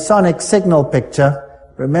a Masonic signal picture.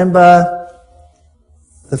 Remember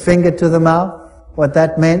the finger to the mouth? What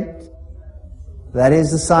that meant? That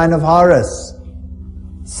is the sign of Horus.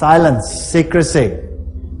 Silence, secrecy.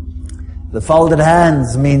 The folded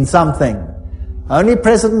hands mean something. Only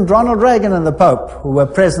President Ronald Reagan and the Pope, who were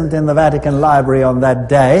present in the Vatican Library on that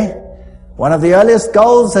day. One of the earliest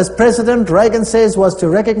goals as president, Reagan says, was to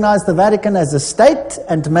recognize the Vatican as a state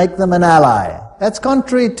and to make them an ally. That's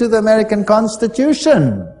contrary to the American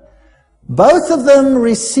Constitution. Both of them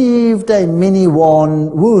received a mini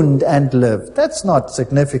wound and lived. That's not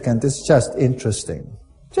significant, it's just interesting.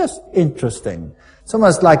 Just interesting. It's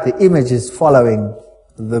almost like the image is following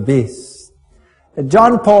the beast.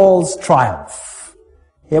 John Paul's triumph.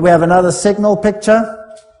 Here we have another signal picture.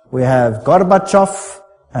 We have Gorbachev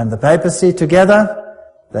and the papacy together.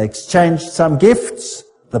 They exchanged some gifts.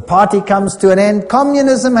 The party comes to an end.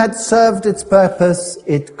 Communism had served its purpose.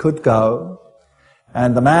 It could go.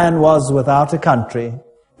 And the man was without a country.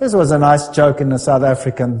 This was a nice joke in a South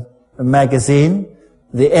African magazine,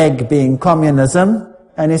 the egg being communism.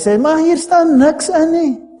 And he said, "Maar hier staan niks in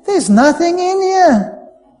nie. There's nothing in here."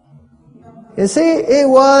 You see, it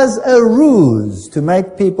was a ruse to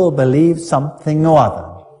make people believe something or other.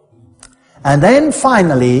 And then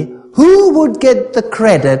finally, who would get the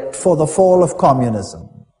credit for the fall of communism?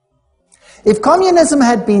 If communism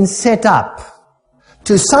had been set up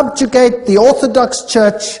to subjugate the Orthodox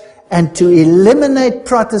Church and to eliminate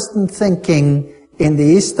Protestant thinking in the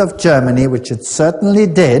east of Germany, which it certainly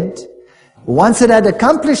did, once it had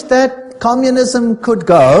accomplished that, communism could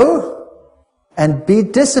go, and be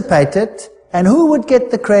dissipated. And who would get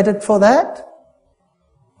the credit for that?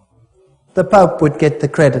 The Pope would get the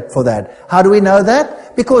credit for that. How do we know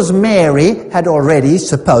that? Because Mary had already,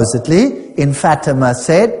 supposedly, in Fatima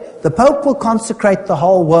said, the Pope will consecrate the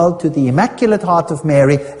whole world to the Immaculate Heart of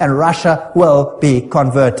Mary and Russia will be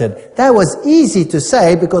converted. That was easy to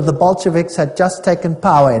say because the Bolsheviks had just taken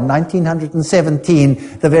power in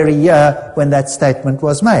 1917, the very year when that statement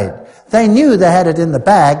was made. They knew they had it in the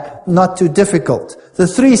bag, not too difficult. The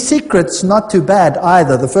three secrets, not too bad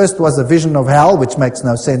either. The first was a vision of hell, which makes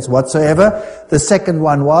no sense whatsoever. The second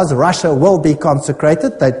one was Russia will be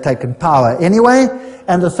consecrated. They'd taken power anyway.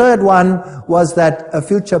 And the third one was that a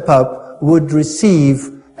future pope would receive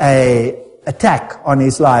an attack on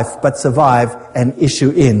his life, but survive and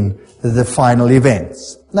issue in the final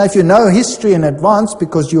events. Now, if you know history in advance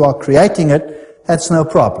because you are creating it, that's no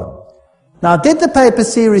problem. Now, did the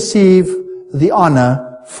papacy receive the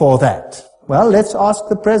honor for that? Well, let's ask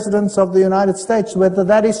the presidents of the United States whether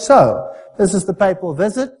that is so. This is the papal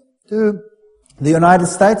visit to the United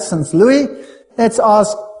States since Louis. Let's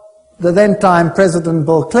ask the then-time President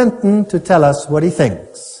Bill Clinton to tell us what he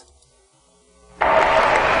thinks. 2,400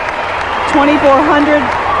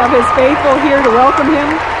 of his faithful here to welcome him.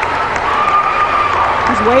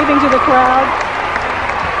 He's waving to the crowd.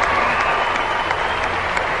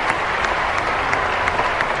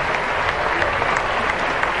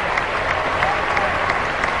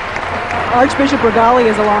 Archbishop Regali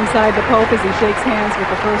is alongside the Pope as he shakes hands with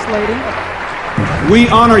the First Lady. We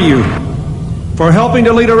honor you for helping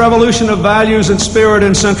to lead a revolution of values and spirit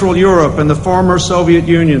in Central Europe and the former Soviet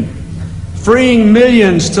Union, freeing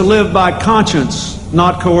millions to live by conscience,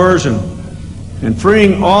 not coercion, and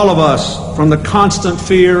freeing all of us from the constant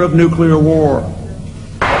fear of nuclear war.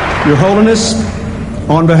 Your Holiness,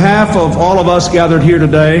 on behalf of all of us gathered here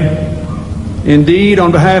today, indeed,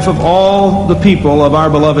 on behalf of all the people of our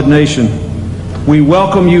beloved nation, we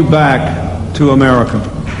welcome you back to America.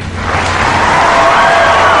 Ladies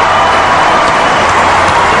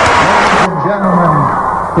and gentlemen,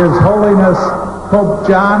 His Holiness Pope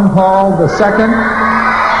John Paul II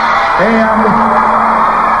and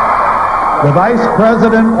the Vice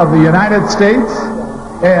President of the United States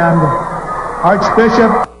and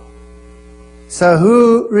Archbishop. So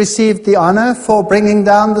who received the honor for bringing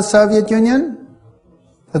down the Soviet Union?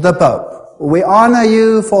 The Pope. We honor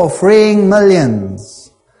you for freeing millions.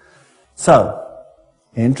 So,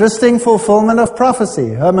 interesting fulfillment of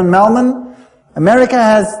prophecy. Herman Melman, America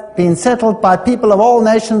has been settled by people of all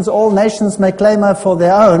nations may claim her for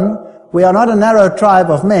their own. We are not a narrow tribe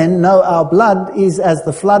of men. No, our blood is as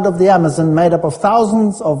the flood of the Amazon, made up of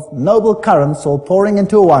thousands of noble currents all pouring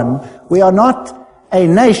into one. We are not a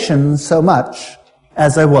nation so much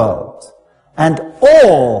as a world. And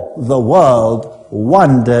all the world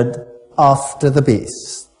wondered after the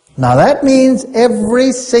beast. Now that means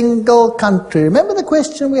every single country. Remember the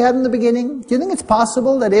question we had in the beginning? Do you think it's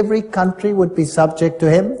possible that every country would be subject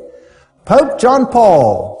to him? Pope John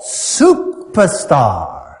Paul,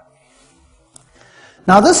 superstar.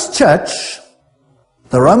 Now this church,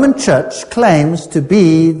 the Roman Church, claims to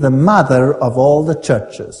be the mother of all the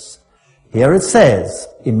churches. Here it says,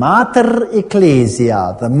 Mater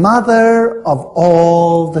Ecclesia, the mother of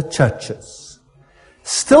all the churches.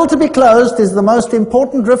 Still to be closed is the most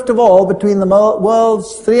important rift of all between the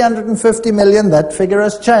world's 350 million, that figure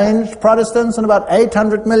has changed, Protestants, and about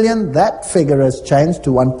 800 million, that figure has changed to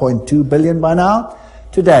 1.2 billion by now,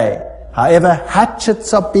 today. However,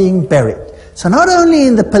 hatchets are being buried. So not only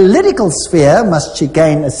in the political sphere must she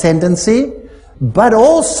gain ascendancy, but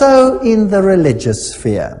also in the religious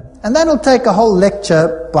sphere. And that'll take a whole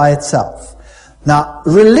lecture by itself. Now,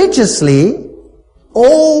 religiously,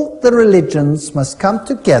 all the religions must come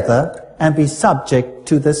together and be subject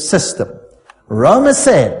to this system. Rome has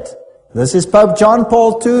said, this is Pope John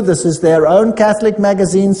Paul II, this is their own Catholic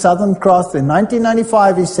magazine, Southern Cross, in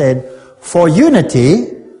 1995 he said, for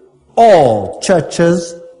unity, all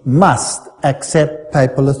churches must accept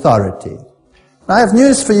papal authority. Now, I have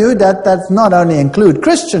news for you that does not only include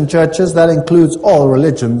Christian churches, that includes all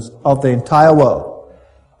religions of the entire world.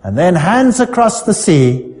 And then hands across the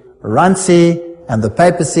sea, Ransi and the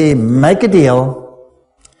papacy make a deal,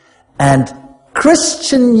 and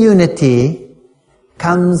Christian unity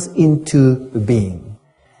comes into being.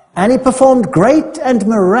 And he performed great and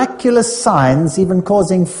miraculous signs, even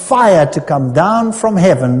causing fire to come down from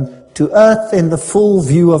heaven to earth in the full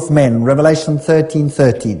view of men, Revelation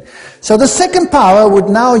 13:13. So the second power would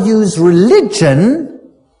now use religion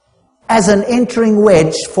as an entering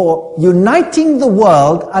wedge for uniting the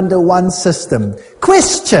world under one system.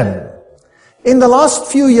 Question: in the last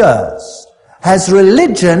few years, Has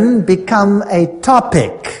religion become a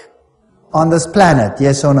topic on this planet,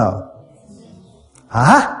 yes or no?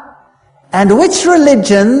 And which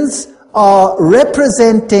religions are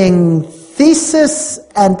representing thesis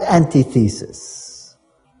and antithesis?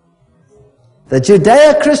 The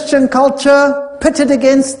Judeo-Christian culture pitted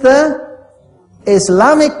against the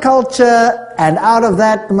Islamic culture, and out of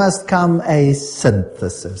that must come a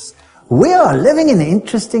synthesis. We are living in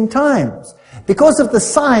interesting times. Because of the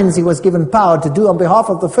signs he was given power to do on behalf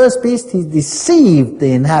of the first beast, he deceived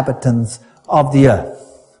the inhabitants of the earth.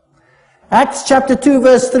 Acts chapter 2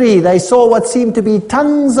 verse 3, they saw what seemed to be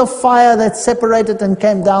tongues of fire that separated and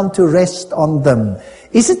came down to rest on them.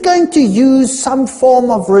 Is it going to use some form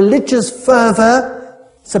of religious fervor,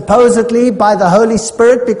 supposedly by the Holy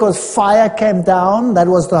Spirit, because fire came down? That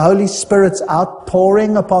was the Holy Spirit's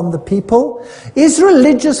outpouring upon the people. Is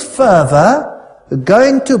religious fervor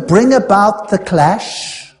going to bring about the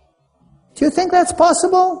clash? Do you think that's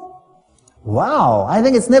possible? Wow, I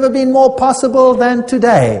think it's never been more possible than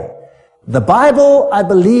today. The Bible, I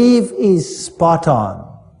believe, is spot on.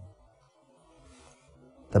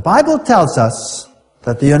 The Bible tells us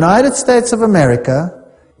that the United States of America,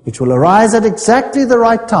 which will arise at exactly the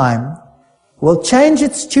right time, will change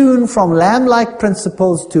its tune from lamb-like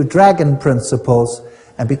principles to dragon principles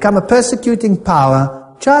and become a persecuting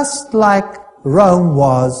power, just like Rome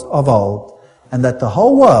was of old, and that the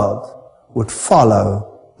whole world would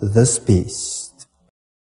follow this beast.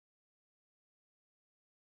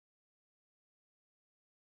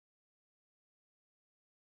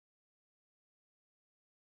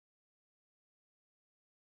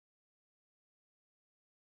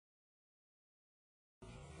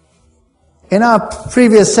 In our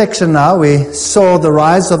previous section now, we saw the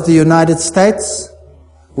rise of the United States.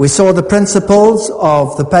 We saw the principles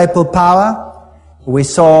of the papal power. We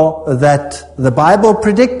saw that the Bible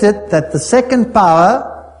predicted that the second power,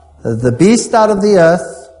 the beast out of the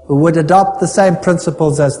earth, would adopt the same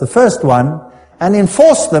principles as the first one and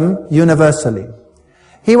enforce them universally.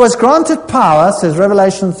 He was granted power, says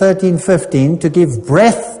Revelation 13:15, to give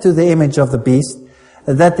breath to the image of the beast,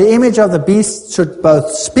 that the image of the beast should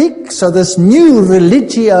both speak, so this new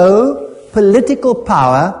religio-political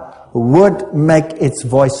power would make its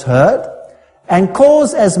voice heard, and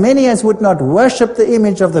cause as many as would not worship the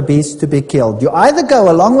image of the beast to be killed. You either go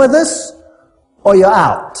along with this, or you're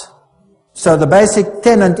out. So the basic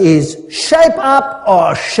tenet is, shape up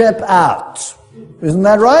or ship out. Isn't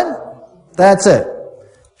that right? That's it.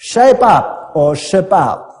 Shape up or ship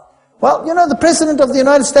out. Well, you know, the President of the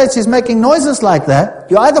United States is making noises like that.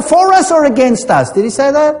 You're either for us or against us. Did he say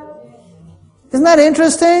that? Isn't that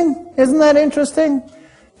interesting? Isn't that interesting?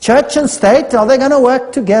 Church and state, are they going to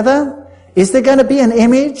work together? Is there going to be an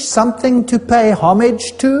image, something to pay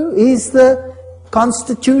homage to? Is the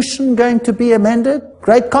Constitution going to be amended?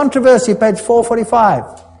 Great controversy, page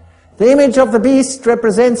 445. The image of the beast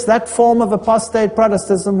represents that form of apostate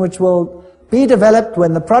Protestantism which will be developed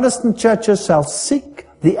when the Protestant churches shall seek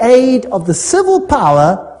the aid of the civil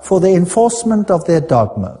power for the enforcement of their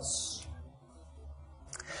dogmas.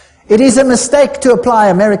 It is a mistake to apply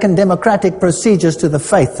American democratic procedures to the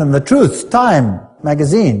faith and the truth. Time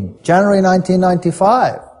magazine, January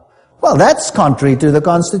 1995. Well, that's contrary to the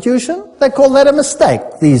Constitution. They call that a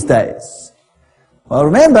mistake these days. Well,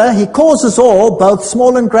 remember, he causes all, both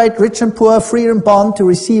small and great, rich and poor, free and bond, to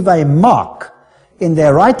receive a mark in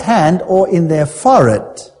their right hand or in their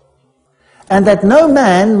forehead, and that no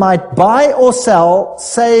man might buy or sell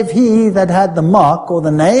save he that had the mark or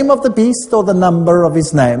the name of the beast or the number of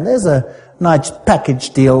his name. There's a nice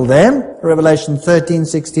package deal there. Revelation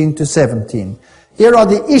 13:16-17. Here are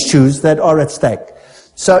the issues that are at stake.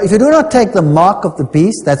 So if you do not take the mark of the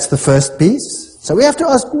beast, that's the first beast. So we have to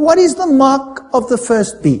ask, what is the mark of the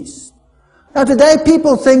first beast? Now today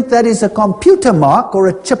people think that is a computer mark or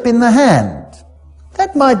a chip in the hand.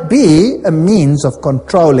 That might be a means of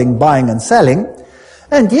controlling buying and selling.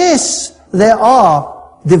 And yes, there are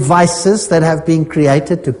devices that have been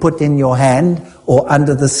created to put in your hand or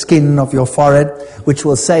under the skin of your forehead, which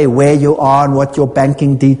will say where you are and what your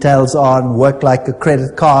banking details are and work like a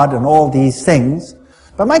credit card and all these things.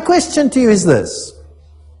 But my question to you is this.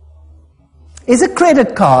 Is a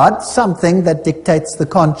credit card something that dictates the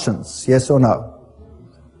conscience? Yes or no?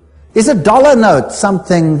 Is a dollar note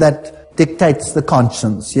something that dictates the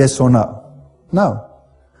conscience? Yes or no? No.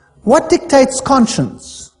 What dictates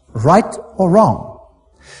conscience? Right or wrong?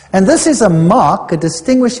 And this is a mark, a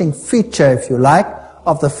distinguishing feature, if you like,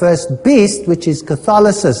 of the first beast, which is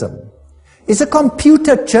Catholicism. Is a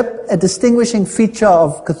computer chip a distinguishing feature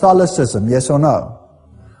of Catholicism? Yes or no?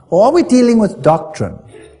 Or are we dealing with doctrine?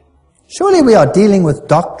 Surely we are dealing with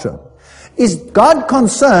doctrine. Is God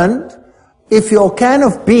concerned if your can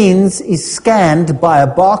of beans is scanned by a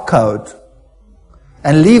barcode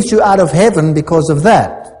and leaves you out of heaven because of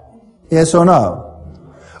that? Yes or no?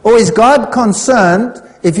 Or is God concerned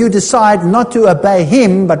if you decide not to obey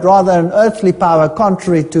Him, but rather an earthly power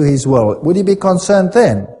contrary to His will? Would He be concerned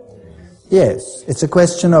then? Yes, it's a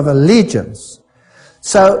question of allegiance.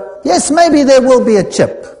 So, yes, maybe there will be a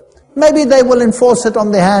chip. Maybe they will enforce it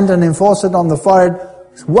on the hand and enforce it on the forehead,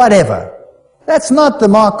 whatever. That's not the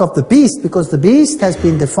mark of the beast, because the beast has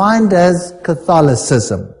been defined as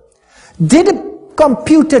Catholicism. Did a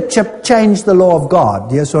computer chip change the law of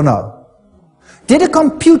God? Yes or no? Did a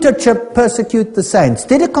computer chip persecute the saints?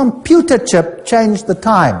 Did a computer chip change the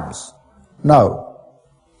times? No.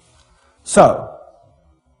 So,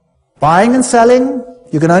 buying and selling,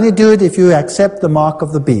 you can only do it if you accept the mark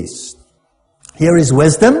of the beast. Here is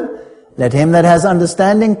wisdom. Let him that has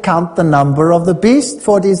understanding count the number of the beast,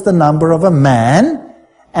 for it is the number of a man,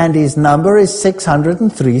 and his number is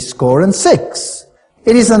 666.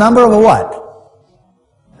 It is the number of a what?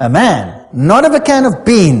 A man, not of a can of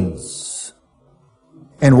beans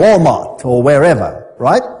in Walmart or wherever,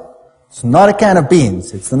 right? It's not a can of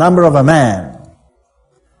beans, it's the number of a man.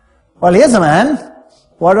 Well, here's a man.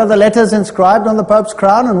 What are the letters inscribed on the Pope's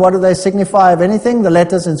crown, and what do they signify, if anything? The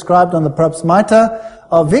letters inscribed on the Pope's mitre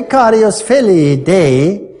are Vicarius Filii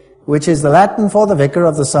Dei, which is the Latin for the Vicar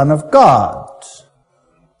of the Son of God.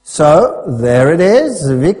 So, there it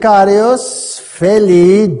is, Vicarius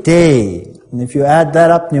Filii Dei. And if you add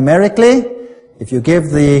that up numerically, if you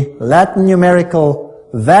give the Latin numerical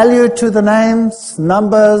value to the names,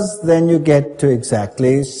 numbers, then you get to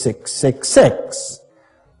exactly 666.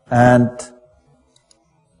 And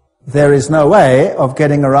there is no way of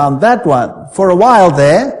getting around that one. For a while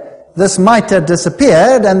there, this mitre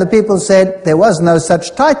disappeared and the people said there was no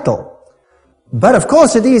such title. But of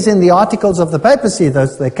course it is in the articles of the papacy, though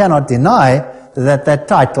they cannot deny that that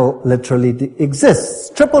title literally exists.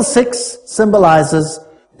 666 symbolizes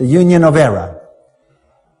the union of error.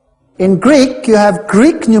 In Greek, you have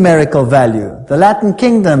Greek numerical value. The Latin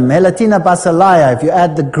kingdom, Elatina Basileia, if you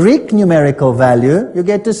add the Greek numerical value, you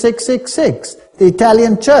get to 666. The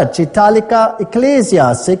Italian church, Italica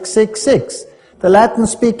Ecclesia, 666. The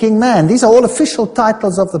Latin-speaking man. These are all official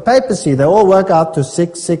titles of the papacy. They all work out to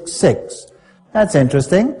 666. That's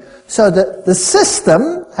interesting. So the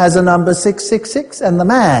system has a number 666, and the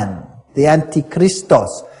man, the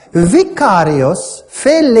Antichristos, Vicarius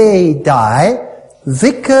Filii Dei,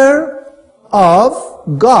 Vicar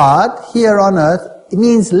of God here on earth. It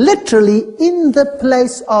means literally in the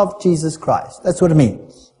place of Jesus Christ. That's what it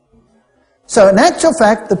means. So in actual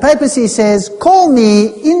fact, the papacy says, call me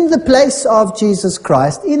in the place of Jesus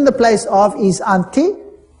Christ, in the place of his anti,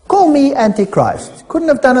 call me Antichrist. Couldn't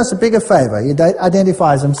have done us a bigger favor. He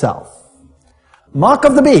identifies himself. Mark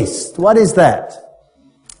of the beast, what is that?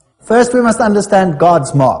 First we must understand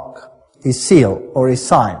God's mark, his seal or his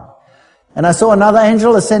sign. And I saw another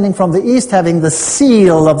angel ascending from the east having the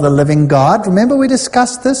seal of the living God. Remember we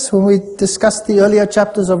discussed this when we discussed the earlier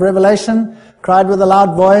chapters of Revelation, cried with a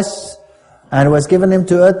loud voice, and it was given him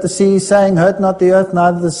to hurt the sea, saying, hurt not the earth,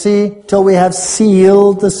 neither the sea, till we have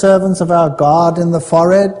sealed the servants of our God in the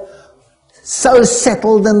forehead, so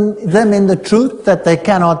settled them in the truth that they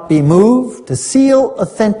cannot be moved. The seal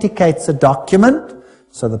authenticates a document.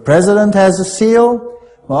 So the president has a seal.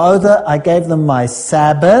 Moreover, I gave them my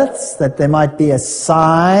Sabbaths, that there might be a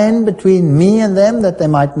sign between me and them, that they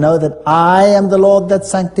might know that I am the Lord that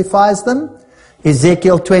sanctifies them.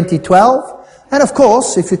 Ezekiel 20:12. And of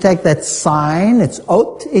course, if you take that sign, its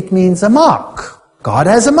oath, it means a mark. God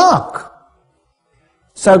has a mark.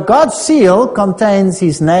 So God's seal contains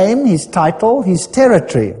his name, his title, his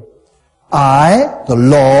territory. I, the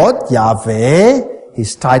Lord, Yahweh,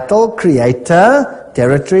 his title, creator,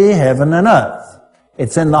 territory, heaven and earth.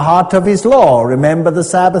 It's in the heart of his law. Remember the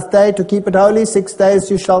Sabbath day to keep it holy. 6 days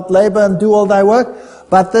you shalt labor and do all thy work.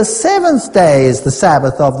 But the seventh day is the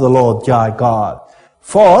Sabbath of the Lord thy God.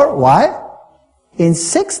 For, why? In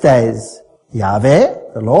 6 days, Yahweh,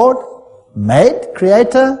 the Lord, made,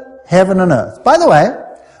 creator, heaven and earth. By the way,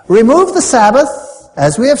 remove the Sabbath,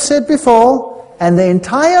 as we have said before, and the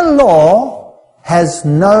entire law has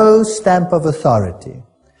no stamp of authority.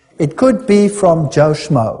 It could be from Joe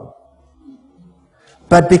Schmo.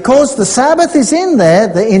 But because the Sabbath is in there,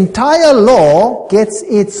 the entire law gets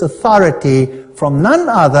its authority from none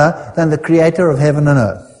other than the creator of heaven and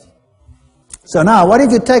earth. So now, what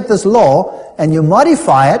if you take this law and you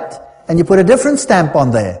modify it and you put a different stamp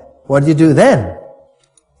on there? What do you do then?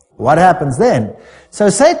 What happens then? So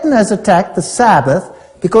Satan has attacked the Sabbath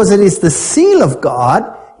because it is the seal of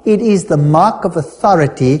God. it is the mark of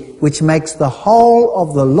authority which makes the whole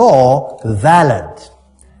of the law valid.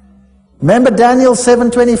 Remember Daniel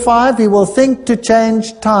 7:25, he will think to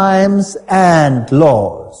change times and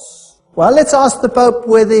laws. Well, let's ask the Pope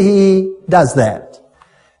whether he does that.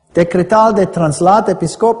 Decretal de translat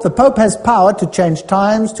episcop, the Pope has power to change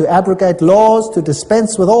times, to abrogate laws, to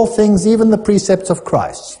dispense with all things, even the precepts of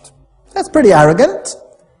Christ. That's pretty arrogant.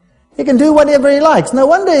 He can do whatever he likes. No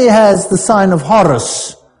wonder he has the sign of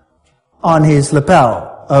Horus on his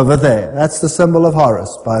lapel over there. That's the symbol of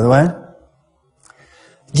Horus, by the way.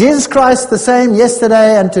 Jesus Christ the same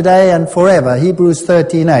yesterday and today and forever. Hebrews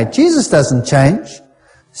 13:8. Jesus doesn't change.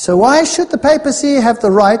 So why should the papacy have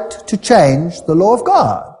the right to change the law of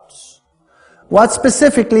God? What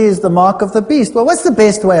specifically is the mark of the beast? Well, what's the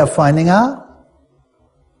best way of finding out?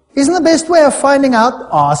 Isn't the best way of finding out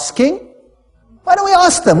asking? Why don't we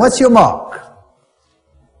ask them, what's your mark?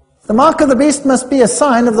 The mark of the beast must be a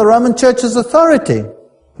sign of the Roman Church's authority,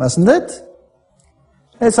 mustn't it?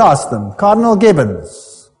 Let's ask them. Cardinal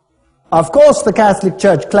Gibbons. Of course, the Catholic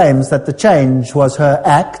Church claims that the change was her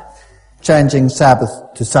act, changing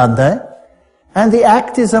Sabbath to Sunday, and the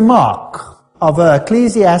act is a mark of her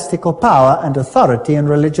ecclesiastical power and authority in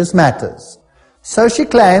religious matters. So she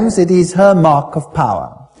claims it is her mark of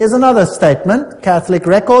power. Here's another statement, Catholic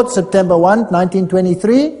Record, September 1,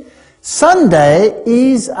 1923. Sunday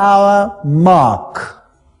is our mark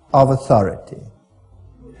of authority.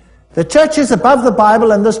 The Church is above the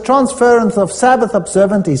Bible, and this transference of Sabbath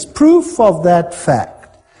observance is proof of that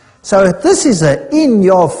fact. So if this is an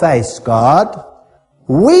in-your-face God,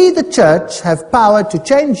 we, the Church, have power to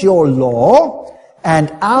change your law,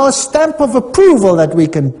 and our stamp of approval that we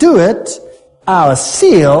can do it, our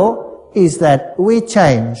seal, is that we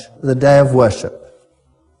change the day of worship.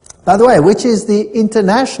 By the way, which is the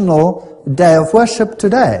international day of worship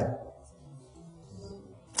today?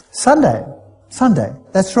 Sunday. Sunday,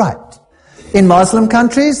 that's right. In Muslim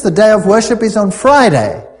countries, the day of worship is on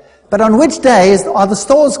Friday. But on which day are the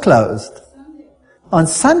stores closed? Sunday. On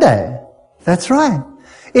Sunday. That's right.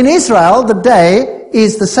 In Israel, the day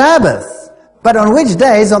is the Sabbath. But on which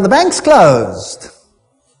days are the banks closed?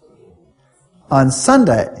 On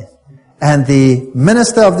Sunday. And the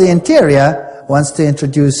Minister of the Interior wants to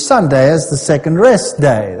introduce Sunday as the second rest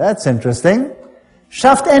day. That's interesting.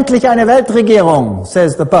 Schafft endlich eine Weltregierung,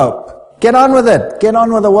 says the Pope. Get on with it. Get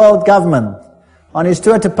on with the world government. On his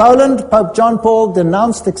tour to Poland, Pope John Paul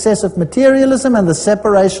denounced excessive materialism and the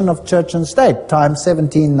separation of church and state, time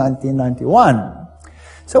 17, 1991.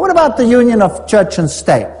 So what about the union of church and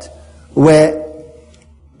state, where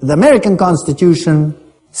the American Constitution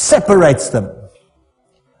separates them?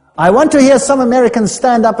 I want to hear some Americans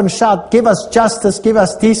stand up and shout, give us justice, give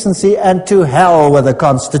us decency, and to hell with the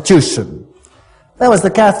Constitution. That was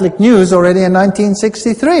the Catholic news already in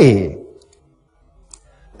 1963.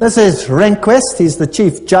 This is Rehnquist. He's the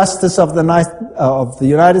Chief Justice of the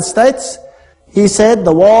United States. He said,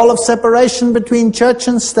 the wall of separation between church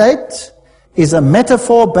and state is a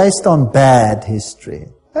metaphor based on bad history.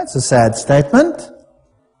 That's a sad statement.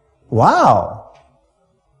 Wow.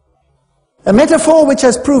 A metaphor which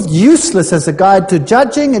has proved useless as a guide to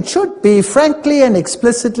judging. It should be frankly and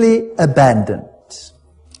explicitly abandoned.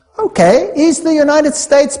 Okay, is the United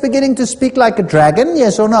States beginning to speak like a dragon,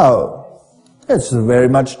 yes or no? It's very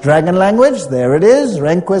much dragon language. There it is.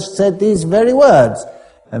 Rehnquist said these very words.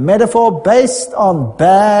 A metaphor based on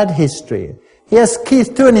bad history. Here's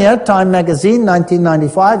Keith Tournier, Time magazine,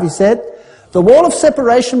 1995. He said, the wall of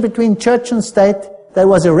separation between church and state that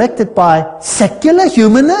was erected by secular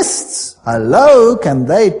humanists, hello, can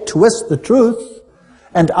they twist the truth,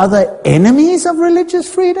 and other enemies of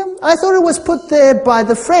religious freedom? I thought it was put there by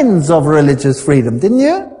the friends of religious freedom, didn't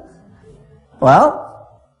you? Well,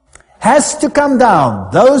 has to come down.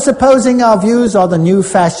 Those opposing our views are the new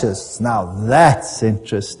fascists. Now that's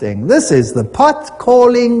interesting. This is the pot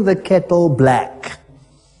calling the kettle black.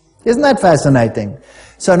 Isn't that fascinating?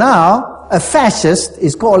 So now a fascist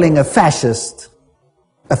is calling a fascist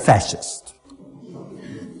a fascist.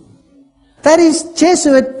 That is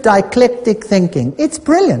Jesuit dialectic thinking. It's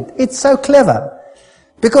brilliant. It's so clever.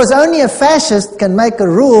 Because only a fascist can make a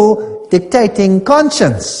rule dictating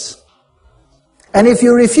conscience. And if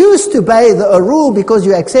you refuse to obey a rule because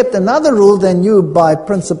you accept another rule, then you, by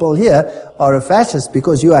principle here, are a fascist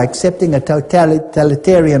because you are accepting a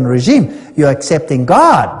totalitarian regime. You are accepting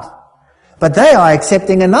God. But they are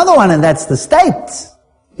accepting another one, and that's the state.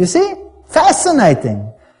 You see? Fascinating.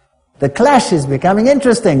 The clash is becoming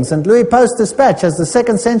interesting. St. Louis Post-Dispatch, as the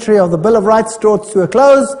 2nd century of the Bill of Rights draws to a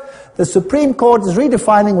close, the Supreme Court is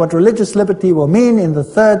redefining what religious liberty will mean in the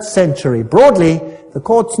 3rd century. Broadly, the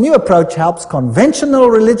court's new approach helps conventional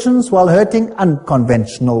religions while hurting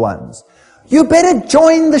unconventional ones. You better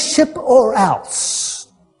join the ship or else.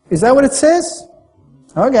 Is that what it says?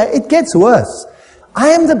 Okay, it gets worse. I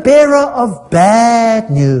am the bearer of bad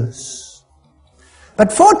news.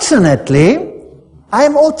 But fortunately, I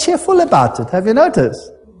am all cheerful about it. Have you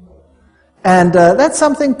noticed? And that's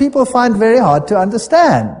something people find very hard to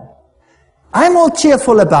understand. I'm all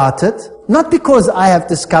cheerful about it, not because I have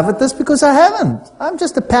discovered this, because I haven't. I'm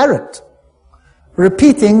just a parrot,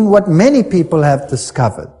 repeating what many people have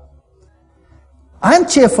discovered. I'm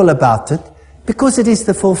cheerful about it because it is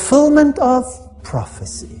the fulfillment of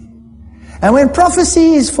prophecy. And when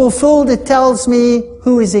prophecy is fulfilled, it tells me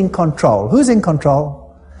who is in control. Who's in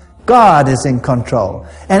control? God is in control.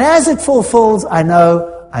 And as it fulfills, I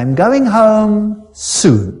know I'm going home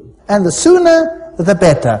soon. And the sooner, the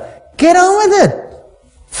better. Get on with it.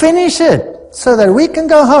 Finish it so that we can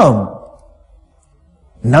go home.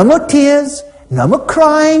 No more tears, no more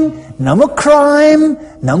crying, no more crime,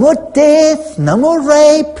 no more death, no more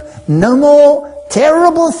rape, no more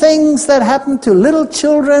terrible things that happen to little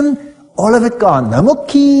children. All of it gone. No more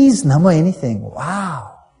keys, no more anything.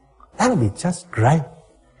 Wow. That'll be just great.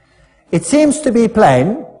 It seems to be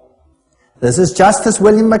plain. This is Justice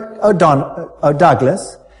William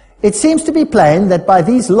Douglas. It seems to be plain that by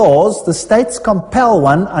these laws, the states compel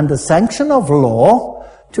one under sanction of law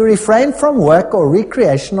to refrain from work or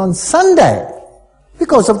recreation on Sunday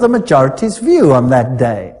because of the majority's view on that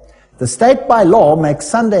day. The state by law makes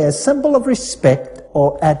Sunday a symbol of respect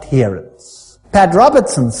or adherence. Pat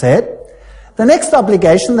Robertson said, the next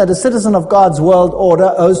obligation that a citizen of God's world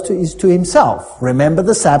order owes is to himself. Remember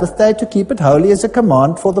the Sabbath day to keep it holy as a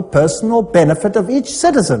command for the personal benefit of each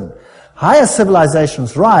citizen. Higher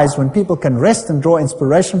civilizations rise when people can rest and draw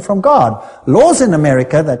inspiration from God. Laws in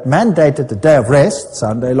America that mandated the day of rest,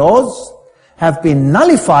 Sunday laws, have been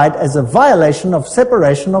nullified as a violation of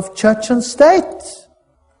separation of church and state,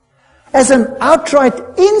 as an outright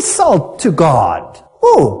insult to God.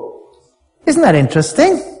 Oh, isn't that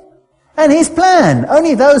interesting? And his plan,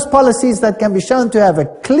 only those policies that can be shown to have a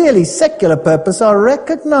clearly secular purpose are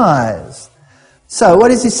recognized. So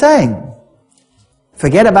what is he saying?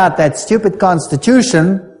 Forget about that stupid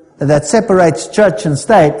constitution that separates church and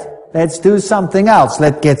state. Let's do something else.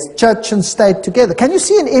 Let's get church and state together. Can you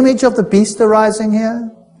see an image of the beast arising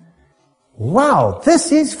here? Wow,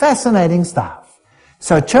 this is fascinating stuff.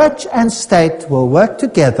 So church and state will work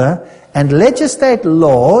together and legislate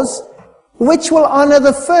laws which will honor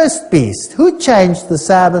the first beast. Who changed the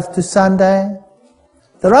Sabbath to Sunday?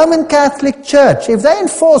 The Roman Catholic Church. If they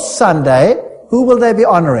enforce Sunday, who will they be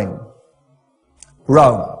honoring?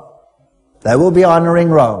 Rome. They will be honoring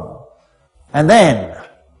Rome. And then,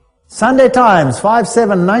 Sunday Times,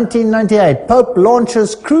 5/7/1998, Pope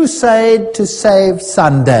launches crusade to save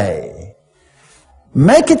Sunday.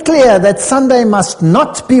 Make it clear that Sunday must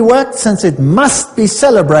not be worked, since it must be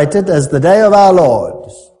celebrated as the day of our Lord.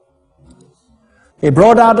 He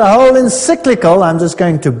brought out a whole encyclical. I'm just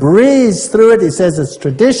going to breeze through it. He says it's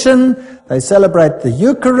tradition. They celebrate the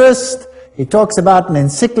Eucharist. He talks about an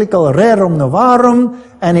encyclical Rerum Novarum,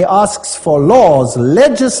 and he asks for laws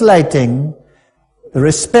legislating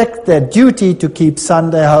respect their duty to keep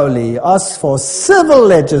Sunday holy. He asks for civil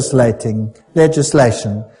legislation,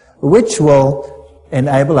 which will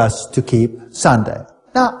enable us to keep Sunday.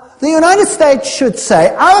 Now, the United States should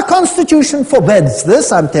say, our Constitution forbids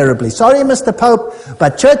this. I'm terribly sorry, Mr. Pope,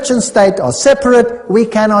 but church and state are separate. We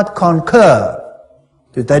cannot concur.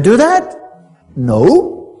 Did they do that?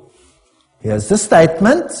 No. Here's the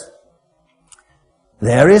statement.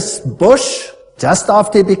 There is Bush. Just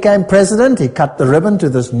after he became president, he cut the ribbon to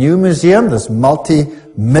this new museum, this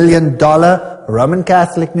multi-million-dollar Roman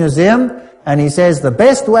Catholic museum. And he says the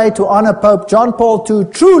best way to honor Pope John Paul II,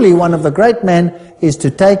 truly one of the great men, is to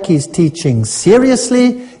take his teachings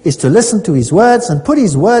seriously, is to listen to his words and put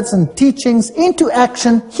his words and teachings into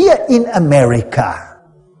action here in America.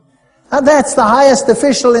 And that's the highest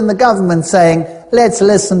official in the government saying, let's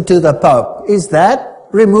listen to the Pope. Is that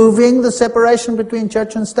removing the separation between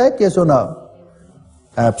church and state? Yes or no?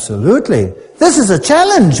 Absolutely. This is a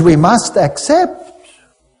challenge we must accept.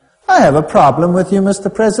 I have a problem with you, Mr.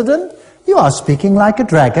 President. You are speaking like a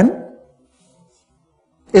dragon.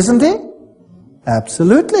 Isn't he?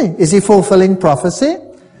 Absolutely. Is he fulfilling prophecy?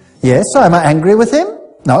 Yes. So am I angry with him?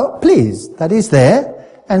 No, please. That he's there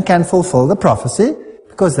and can fulfill the prophecy,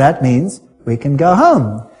 because that means we can go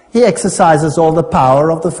home. He exercises all the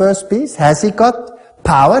power of the first beast. Has he got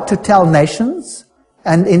power to tell nations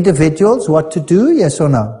and individuals what to do? Yes or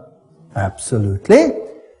no? Absolutely.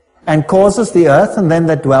 and causes the earth and them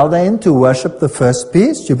that dwell therein to worship the first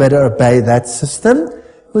beast. You better obey that system,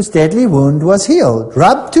 whose deadly wound was healed.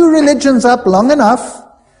 Rub two religions up long enough,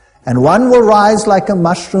 and one will rise like a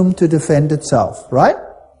mushroom to defend itself, right?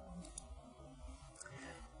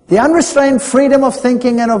 The unrestrained freedom of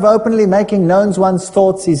thinking and of openly making known one's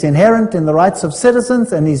thoughts is inherent in the rights of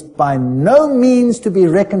citizens and is by no means to be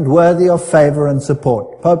reckoned worthy of favor and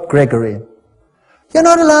support. Pope Gregory. You're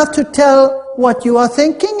not allowed to tell what you are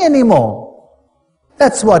thinking anymore.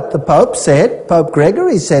 That's what the Pope said. Pope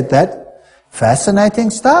Gregory said that. Fascinating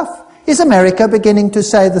stuff. Is America beginning to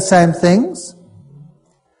say the same things?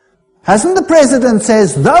 Hasn't the president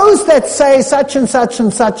says, those that say such and such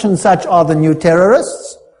and such and such are the new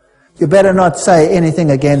terrorists? You better not say anything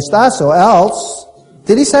against us or else.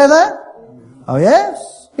 Did he say that? Oh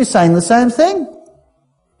yes. He's saying the same thing.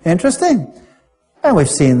 Interesting. And we've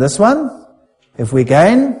seen this one. If we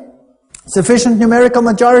gain sufficient numerical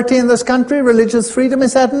majority in this country, religious freedom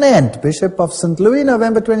is at an end. Bishop of St. Louis,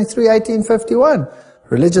 November 23, 1851.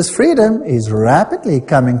 Religious freedom is rapidly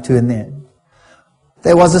coming to an end.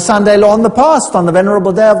 There was a Sunday law in the past. On the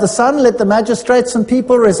venerable day of the sun, let the magistrates and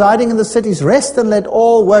people residing in the cities rest, and let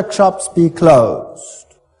all workshops be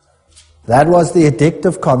closed. That was the edict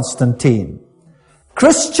of Constantine.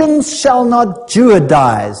 Christians shall not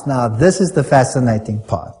Judaize. Now, this is the fascinating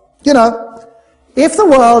part. You know, if the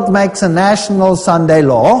world makes a national Sunday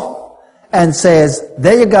law and says,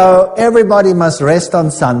 there you go, everybody must rest on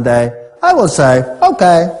Sunday, I will say,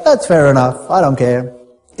 okay, that's fair enough. I don't care.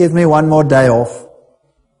 Give me one more day off.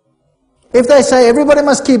 If they say everybody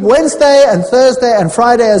must keep Wednesday and Thursday and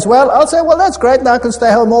Friday as well, I'll say, well, that's great, now I can stay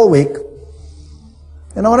home all week.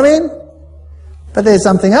 You know what I mean? But there's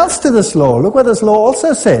something else to this law. Look what this law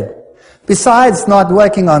also said. Besides not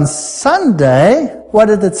working on Sunday, what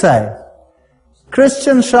did it say?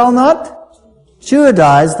 Christians shall not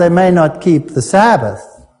Judaize, they may not keep the Sabbath,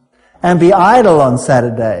 and be idle on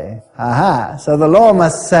Saturday. Aha, so the law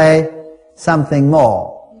must say something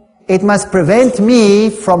more. It must prevent me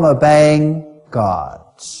from obeying God.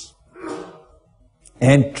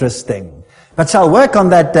 Interesting. But shall work on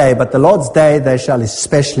that day, but the Lord's day they shall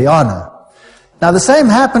especially honor. Now the same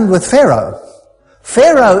happened with Pharaoh.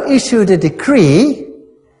 Pharaoh issued a decree,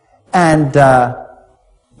 and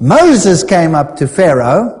Moses came up to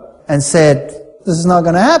Pharaoh and said, this is not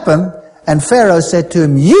going to happen. And Pharaoh said to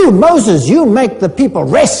him, you, Moses, you make the people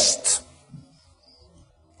rest.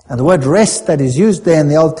 And the word rest that is used there in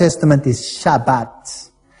the Old Testament is Shabbat.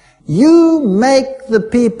 You make the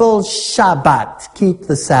people Shabbat, keep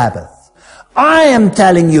the Sabbath. I am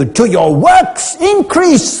telling you, to your works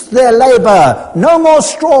increase their labor. No more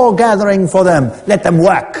straw gathering for them. Let them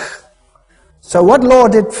work. So what law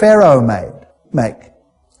did Pharaoh make?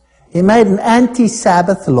 He made an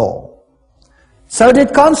anti-Sabbath law. So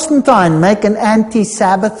did Constantine make an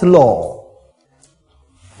anti-Sabbath law.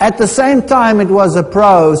 At the same time, it was a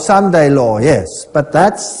pro-Sunday law, yes. But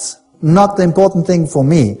that's not the important thing for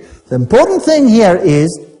me. The important thing here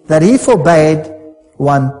is that he forbade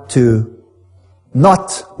one to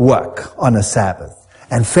not work on a Sabbath.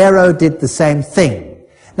 And Pharaoh did the same thing.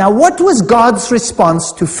 Now, what was God's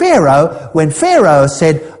response to Pharaoh when Pharaoh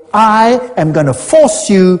said, I am going to force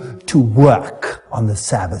you to work on the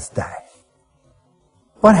Sabbath day?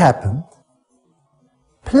 What happened?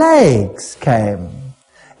 Plagues came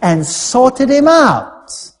and sorted him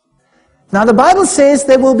out. Now the Bible says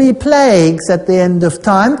there will be plagues at the end of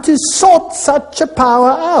time to sort such a power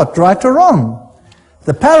out, right or wrong.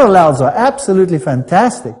 The parallels are absolutely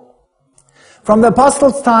fantastic. From the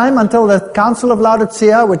apostles' time until the Council of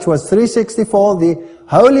Laodicea, which was 364, the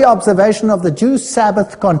holy observation of the Jews'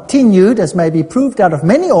 Sabbath continued, as may be proved out of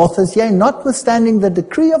many authors, yea, notwithstanding the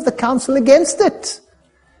decree of the council against it.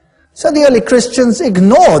 So the early Christians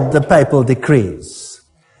ignored the papal decrees.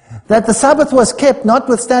 That the Sabbath was kept,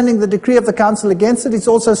 notwithstanding the decree of the council against it, is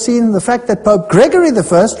also seen in the fact that Pope Gregory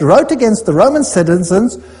I wrote against the Roman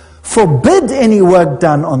citizens, forbid any work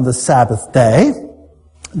done on the Sabbath day.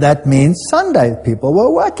 That means Sunday. People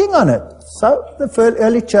were working on it. So the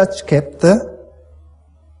early church kept the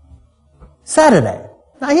Saturday.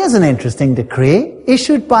 Now here's an interesting decree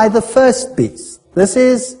issued by the first beast. This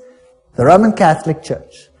is the Roman Catholic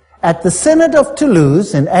Church. At the Synod of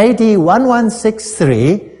Toulouse in AD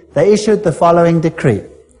 1163, they issued the following decree.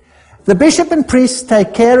 The bishop and priests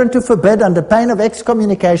take care and to forbid, under pain of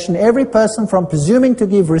excommunication, every person from presuming to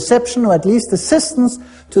give reception or at least assistance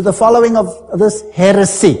to the following of this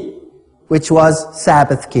heresy, which was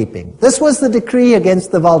Sabbath keeping. This was the decree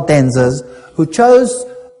against the Waldenses, who chose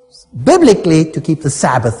biblically to keep the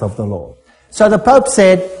Sabbath of the Lord. So the Pope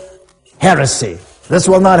said, heresy, this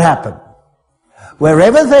will not happen.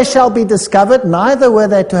 Wherever they shall be discovered, neither were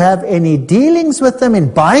they to have any dealings with them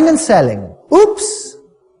in buying and selling. Oops!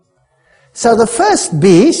 So the first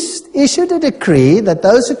beast issued a decree that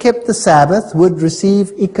those who kept the Sabbath would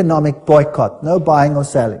receive economic boycott, no buying or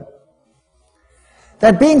selling.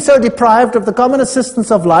 That being so deprived of the common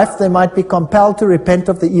assistance of life, they might be compelled to repent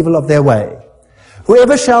of the evil of their way.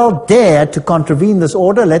 Whoever shall dare to contravene this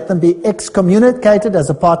order, let them be excommunicated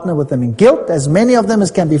as a partner with them in guilt. As many of them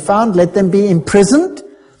as can be found, let them be imprisoned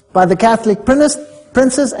by the Catholic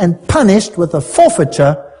princes and punished with a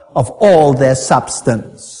forfeiture of all their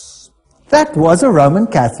substance. That was a Roman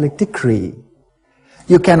Catholic decree.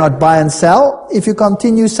 You cannot buy and sell if you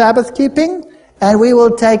continue Sabbath keeping, and we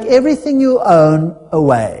will take everything you own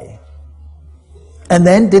away. And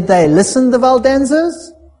then, did they listen, the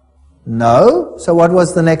Waldenses? No. So what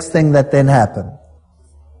was the next thing that then happened?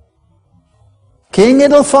 King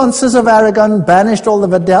Ildefonsus of Aragon banished all the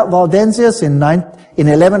Waldensians in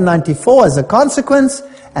 1194 as a consequence,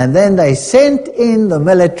 and then they sent in the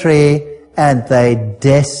military and they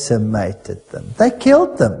decimated them. They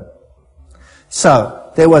killed them.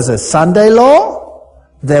 So there was a Sunday law,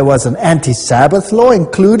 there was an anti-Sabbath law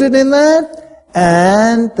included in that,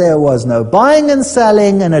 and there was no buying and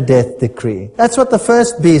selling and a death decree. That's what the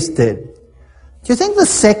first beast did. Do you think the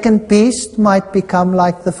second beast might become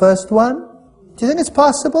like the first one? Do you think it's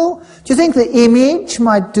possible? Do you think the image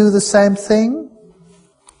might do the same thing?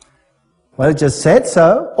 Well, it just said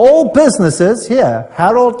so. All businesses, here,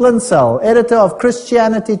 Harold Linsell, editor of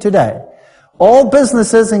Christianity Today, all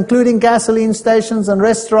businesses, including gasoline stations and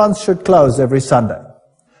restaurants, should close every Sunday,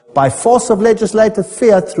 by force of legislative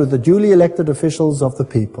fiat through the duly elected officials of the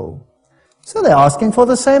people. So they're asking for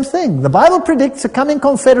the same thing. The Bible predicts a coming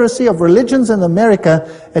confederacy of religions in America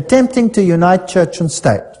attempting to unite church and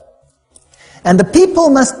state. And the people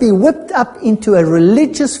must be whipped up into a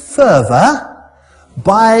religious fervor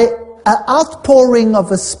by an outpouring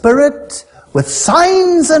of a spirit with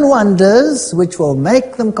signs and wonders which will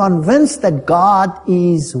make them convinced that God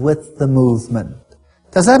is with the movement.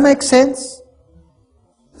 Does that make sense?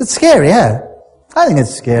 It's scary, yeah? I think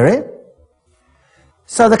it's scary.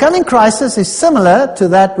 So the coming crisis is similar to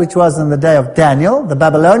that which was in the day of Daniel. The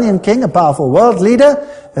Babylonian king, a powerful world leader,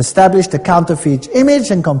 established a counterfeit image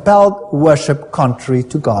and compelled worship contrary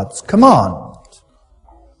to God's command.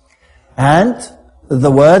 And the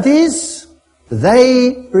worthies,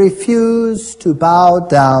 they refused to bow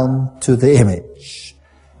down to the image.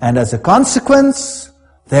 And as a consequence,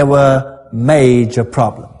 there were major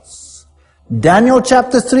problems. Daniel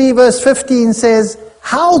chapter 3 verse 15 says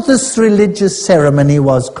how this religious ceremony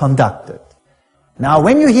was conducted. Now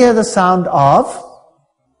when you hear the sound of,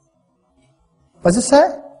 what does it say?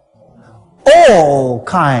 All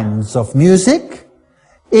kinds of music.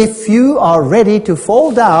 If you are ready to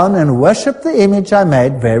fall down and worship the image I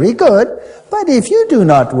made, very good. But if you do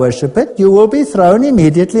not worship it, you will be thrown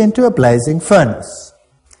immediately into a blazing furnace.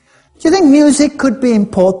 Do you think music could be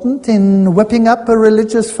important in whipping up a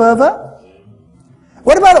religious fervor?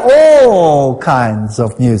 What about all kinds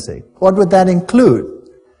of music? What would that include?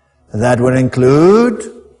 That would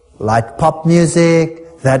include light pop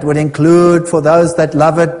music. That would include, for those that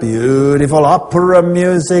love it, beautiful opera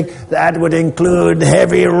music. That would include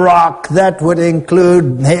heavy rock. That would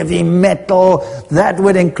include heavy metal. That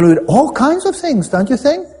would include all kinds of things, don't you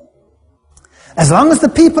think? As long as the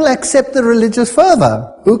people accept the religious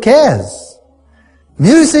fervor, who cares?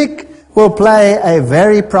 Music will play a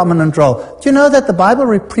very prominent role. Do you know that the Bible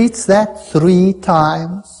repeats that 3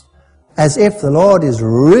 times? As if the Lord is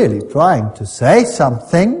really trying to say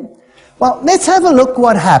something. Well, let's have a look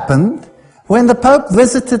what happened when the Pope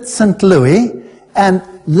visited St. Louis and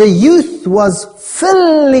the youth was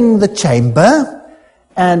filling the chamber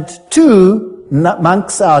and 2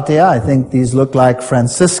 monks out here, I think these look like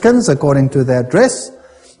Franciscans according to their dress,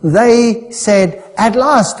 they said, at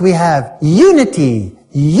last we have unity,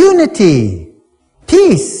 unity,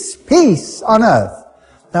 peace, peace on earth.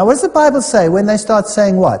 Now what does the Bible say when they start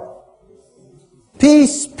saying what?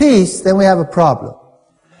 Peace, peace, then we have a problem.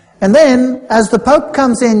 And then, as the Pope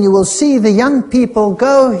comes in, you will see the young people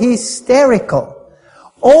go hysterical.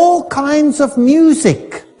 All kinds of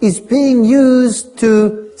music is being used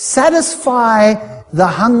to satisfy the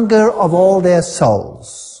hunger of all their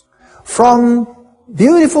souls. From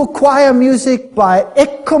beautiful choir music by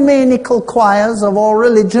ecumenical choirs of all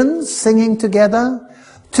religions singing together,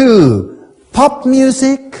 to pop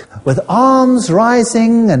music with arms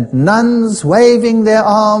rising and nuns waving their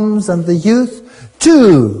arms and the youth,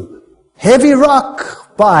 to heavy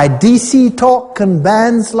rock by DC Talk and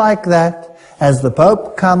bands like that as the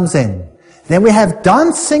Pope comes in. Then we have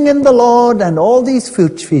dancing in the Lord and all these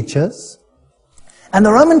features. And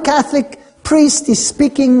the Roman Catholic priest is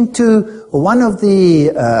speaking to one of the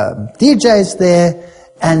DJs there,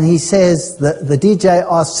 and he says, the DJ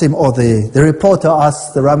asks him, or the reporter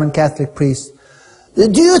asks the Roman Catholic priest,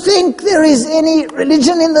 do you think there is any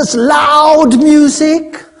religion in this loud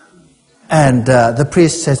music? And the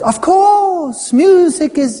priest says, of course,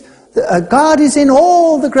 music is, God is in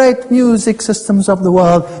all the great music systems of the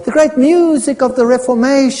world, the great music of the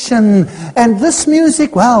Reformation. And this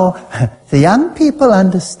music, well, the young people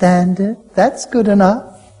understand it. That's good enough.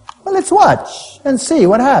 Well, let's watch and see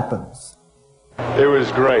what happens. It was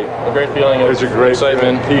great. A great feeling of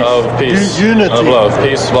excitement, peace. of peace, Unity. of love.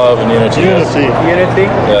 Peace, love, and unity. Unity. Unity.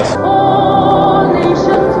 Yes. All nations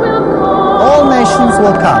will come. All nations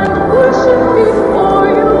will come. Worship before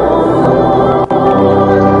you,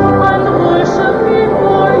 and worship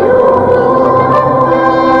before you.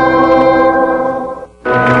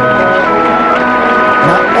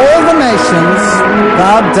 Now all the nations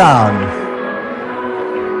bowed down.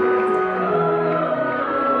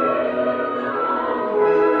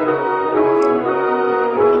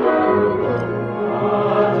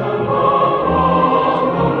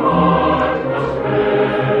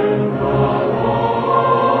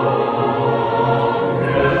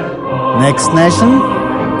 Next nation.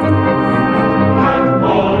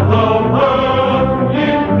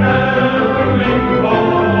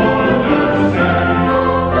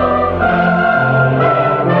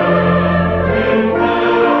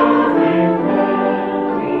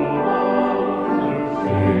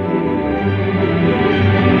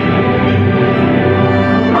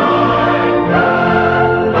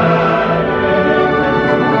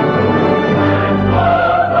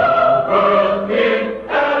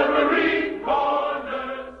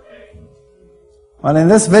 Well, in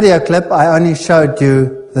this video clip, I only showed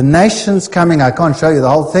you the nations coming. I can't show you the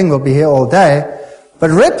whole thing. We'll be here all day.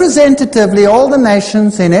 But representatively, all the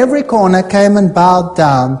nations in every corner came and bowed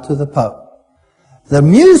down to the Pope. The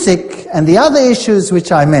music and the other issues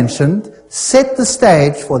which I mentioned set the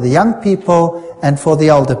stage for the young people and for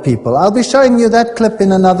the older people. I'll be showing you that clip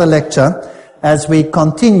in another lecture as we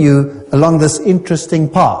continue along this interesting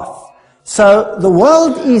path. So the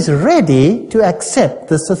world is ready to accept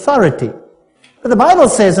this authority. But the Bible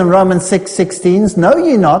says in Romans 6:16, know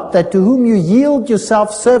ye not that to whom you yield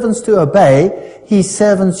yourselves servants to obey, his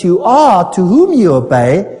servants you are to whom you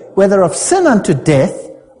obey, whether of sin unto death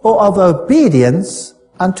or of obedience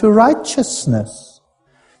unto righteousness.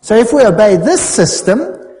 So if we obey this system,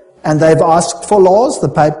 and they've asked for laws, the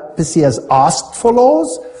papacy has asked for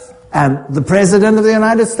laws, and the President of the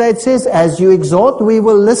United States says, as you exhort, we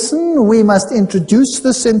will listen. We must introduce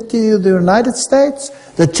this into the United States.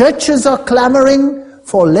 The churches are clamoring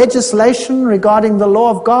for legislation regarding the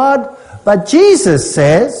law of God. But Jesus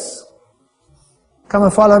says, come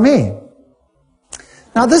and follow me.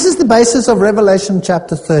 Now this is the basis of Revelation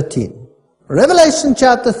chapter 13. Revelation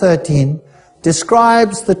chapter 13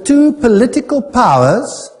 describes the two political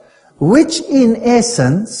powers which in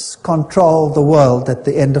essence control the world at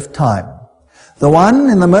the end of time. The one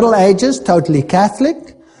in the Middle Ages, totally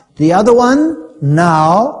Catholic. The other one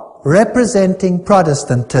now representing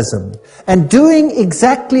Protestantism and doing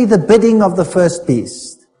exactly the bidding of the first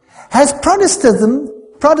beast. Has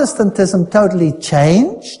Protestantism totally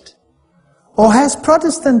changed? Or has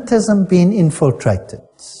Protestantism been infiltrated?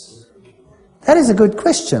 That is a good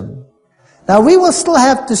question. Now we will still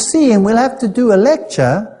have to see, and we'll have to do a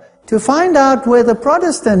lecture to find out whether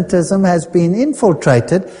Protestantism has been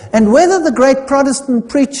infiltrated and whether the great Protestant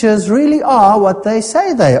preachers really are what they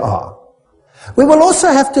say they are. We will also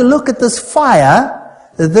have to look at this fire,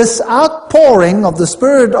 this outpouring of the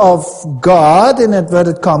Spirit of God, in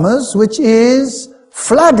inverted commas, which is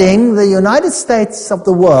flooding the United States of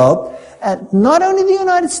the world, and not only the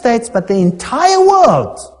United States, but the entire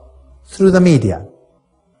world through the media.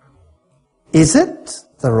 Is it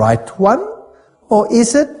the right one, or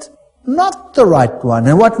is it not the right one?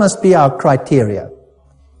 And what must be our criteria?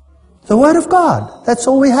 The Word of God. That's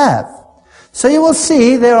all we have. So you will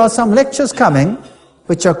see there are some lectures coming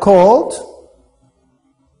which are called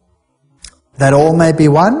That All May Be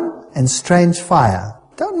One and Strange Fire.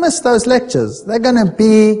 Don't miss those lectures. They're going to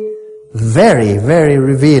be very, very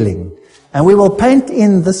revealing. And we will paint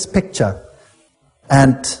in this picture.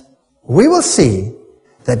 And we will see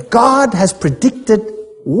that God has predicted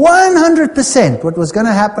 100% what was going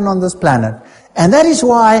to happen on this planet. And that is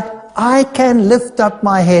why I can lift up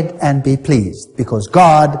my head and be pleased, because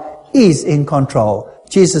God is in control.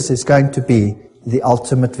 Jesus is going to be the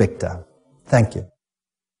ultimate victor. Thank you.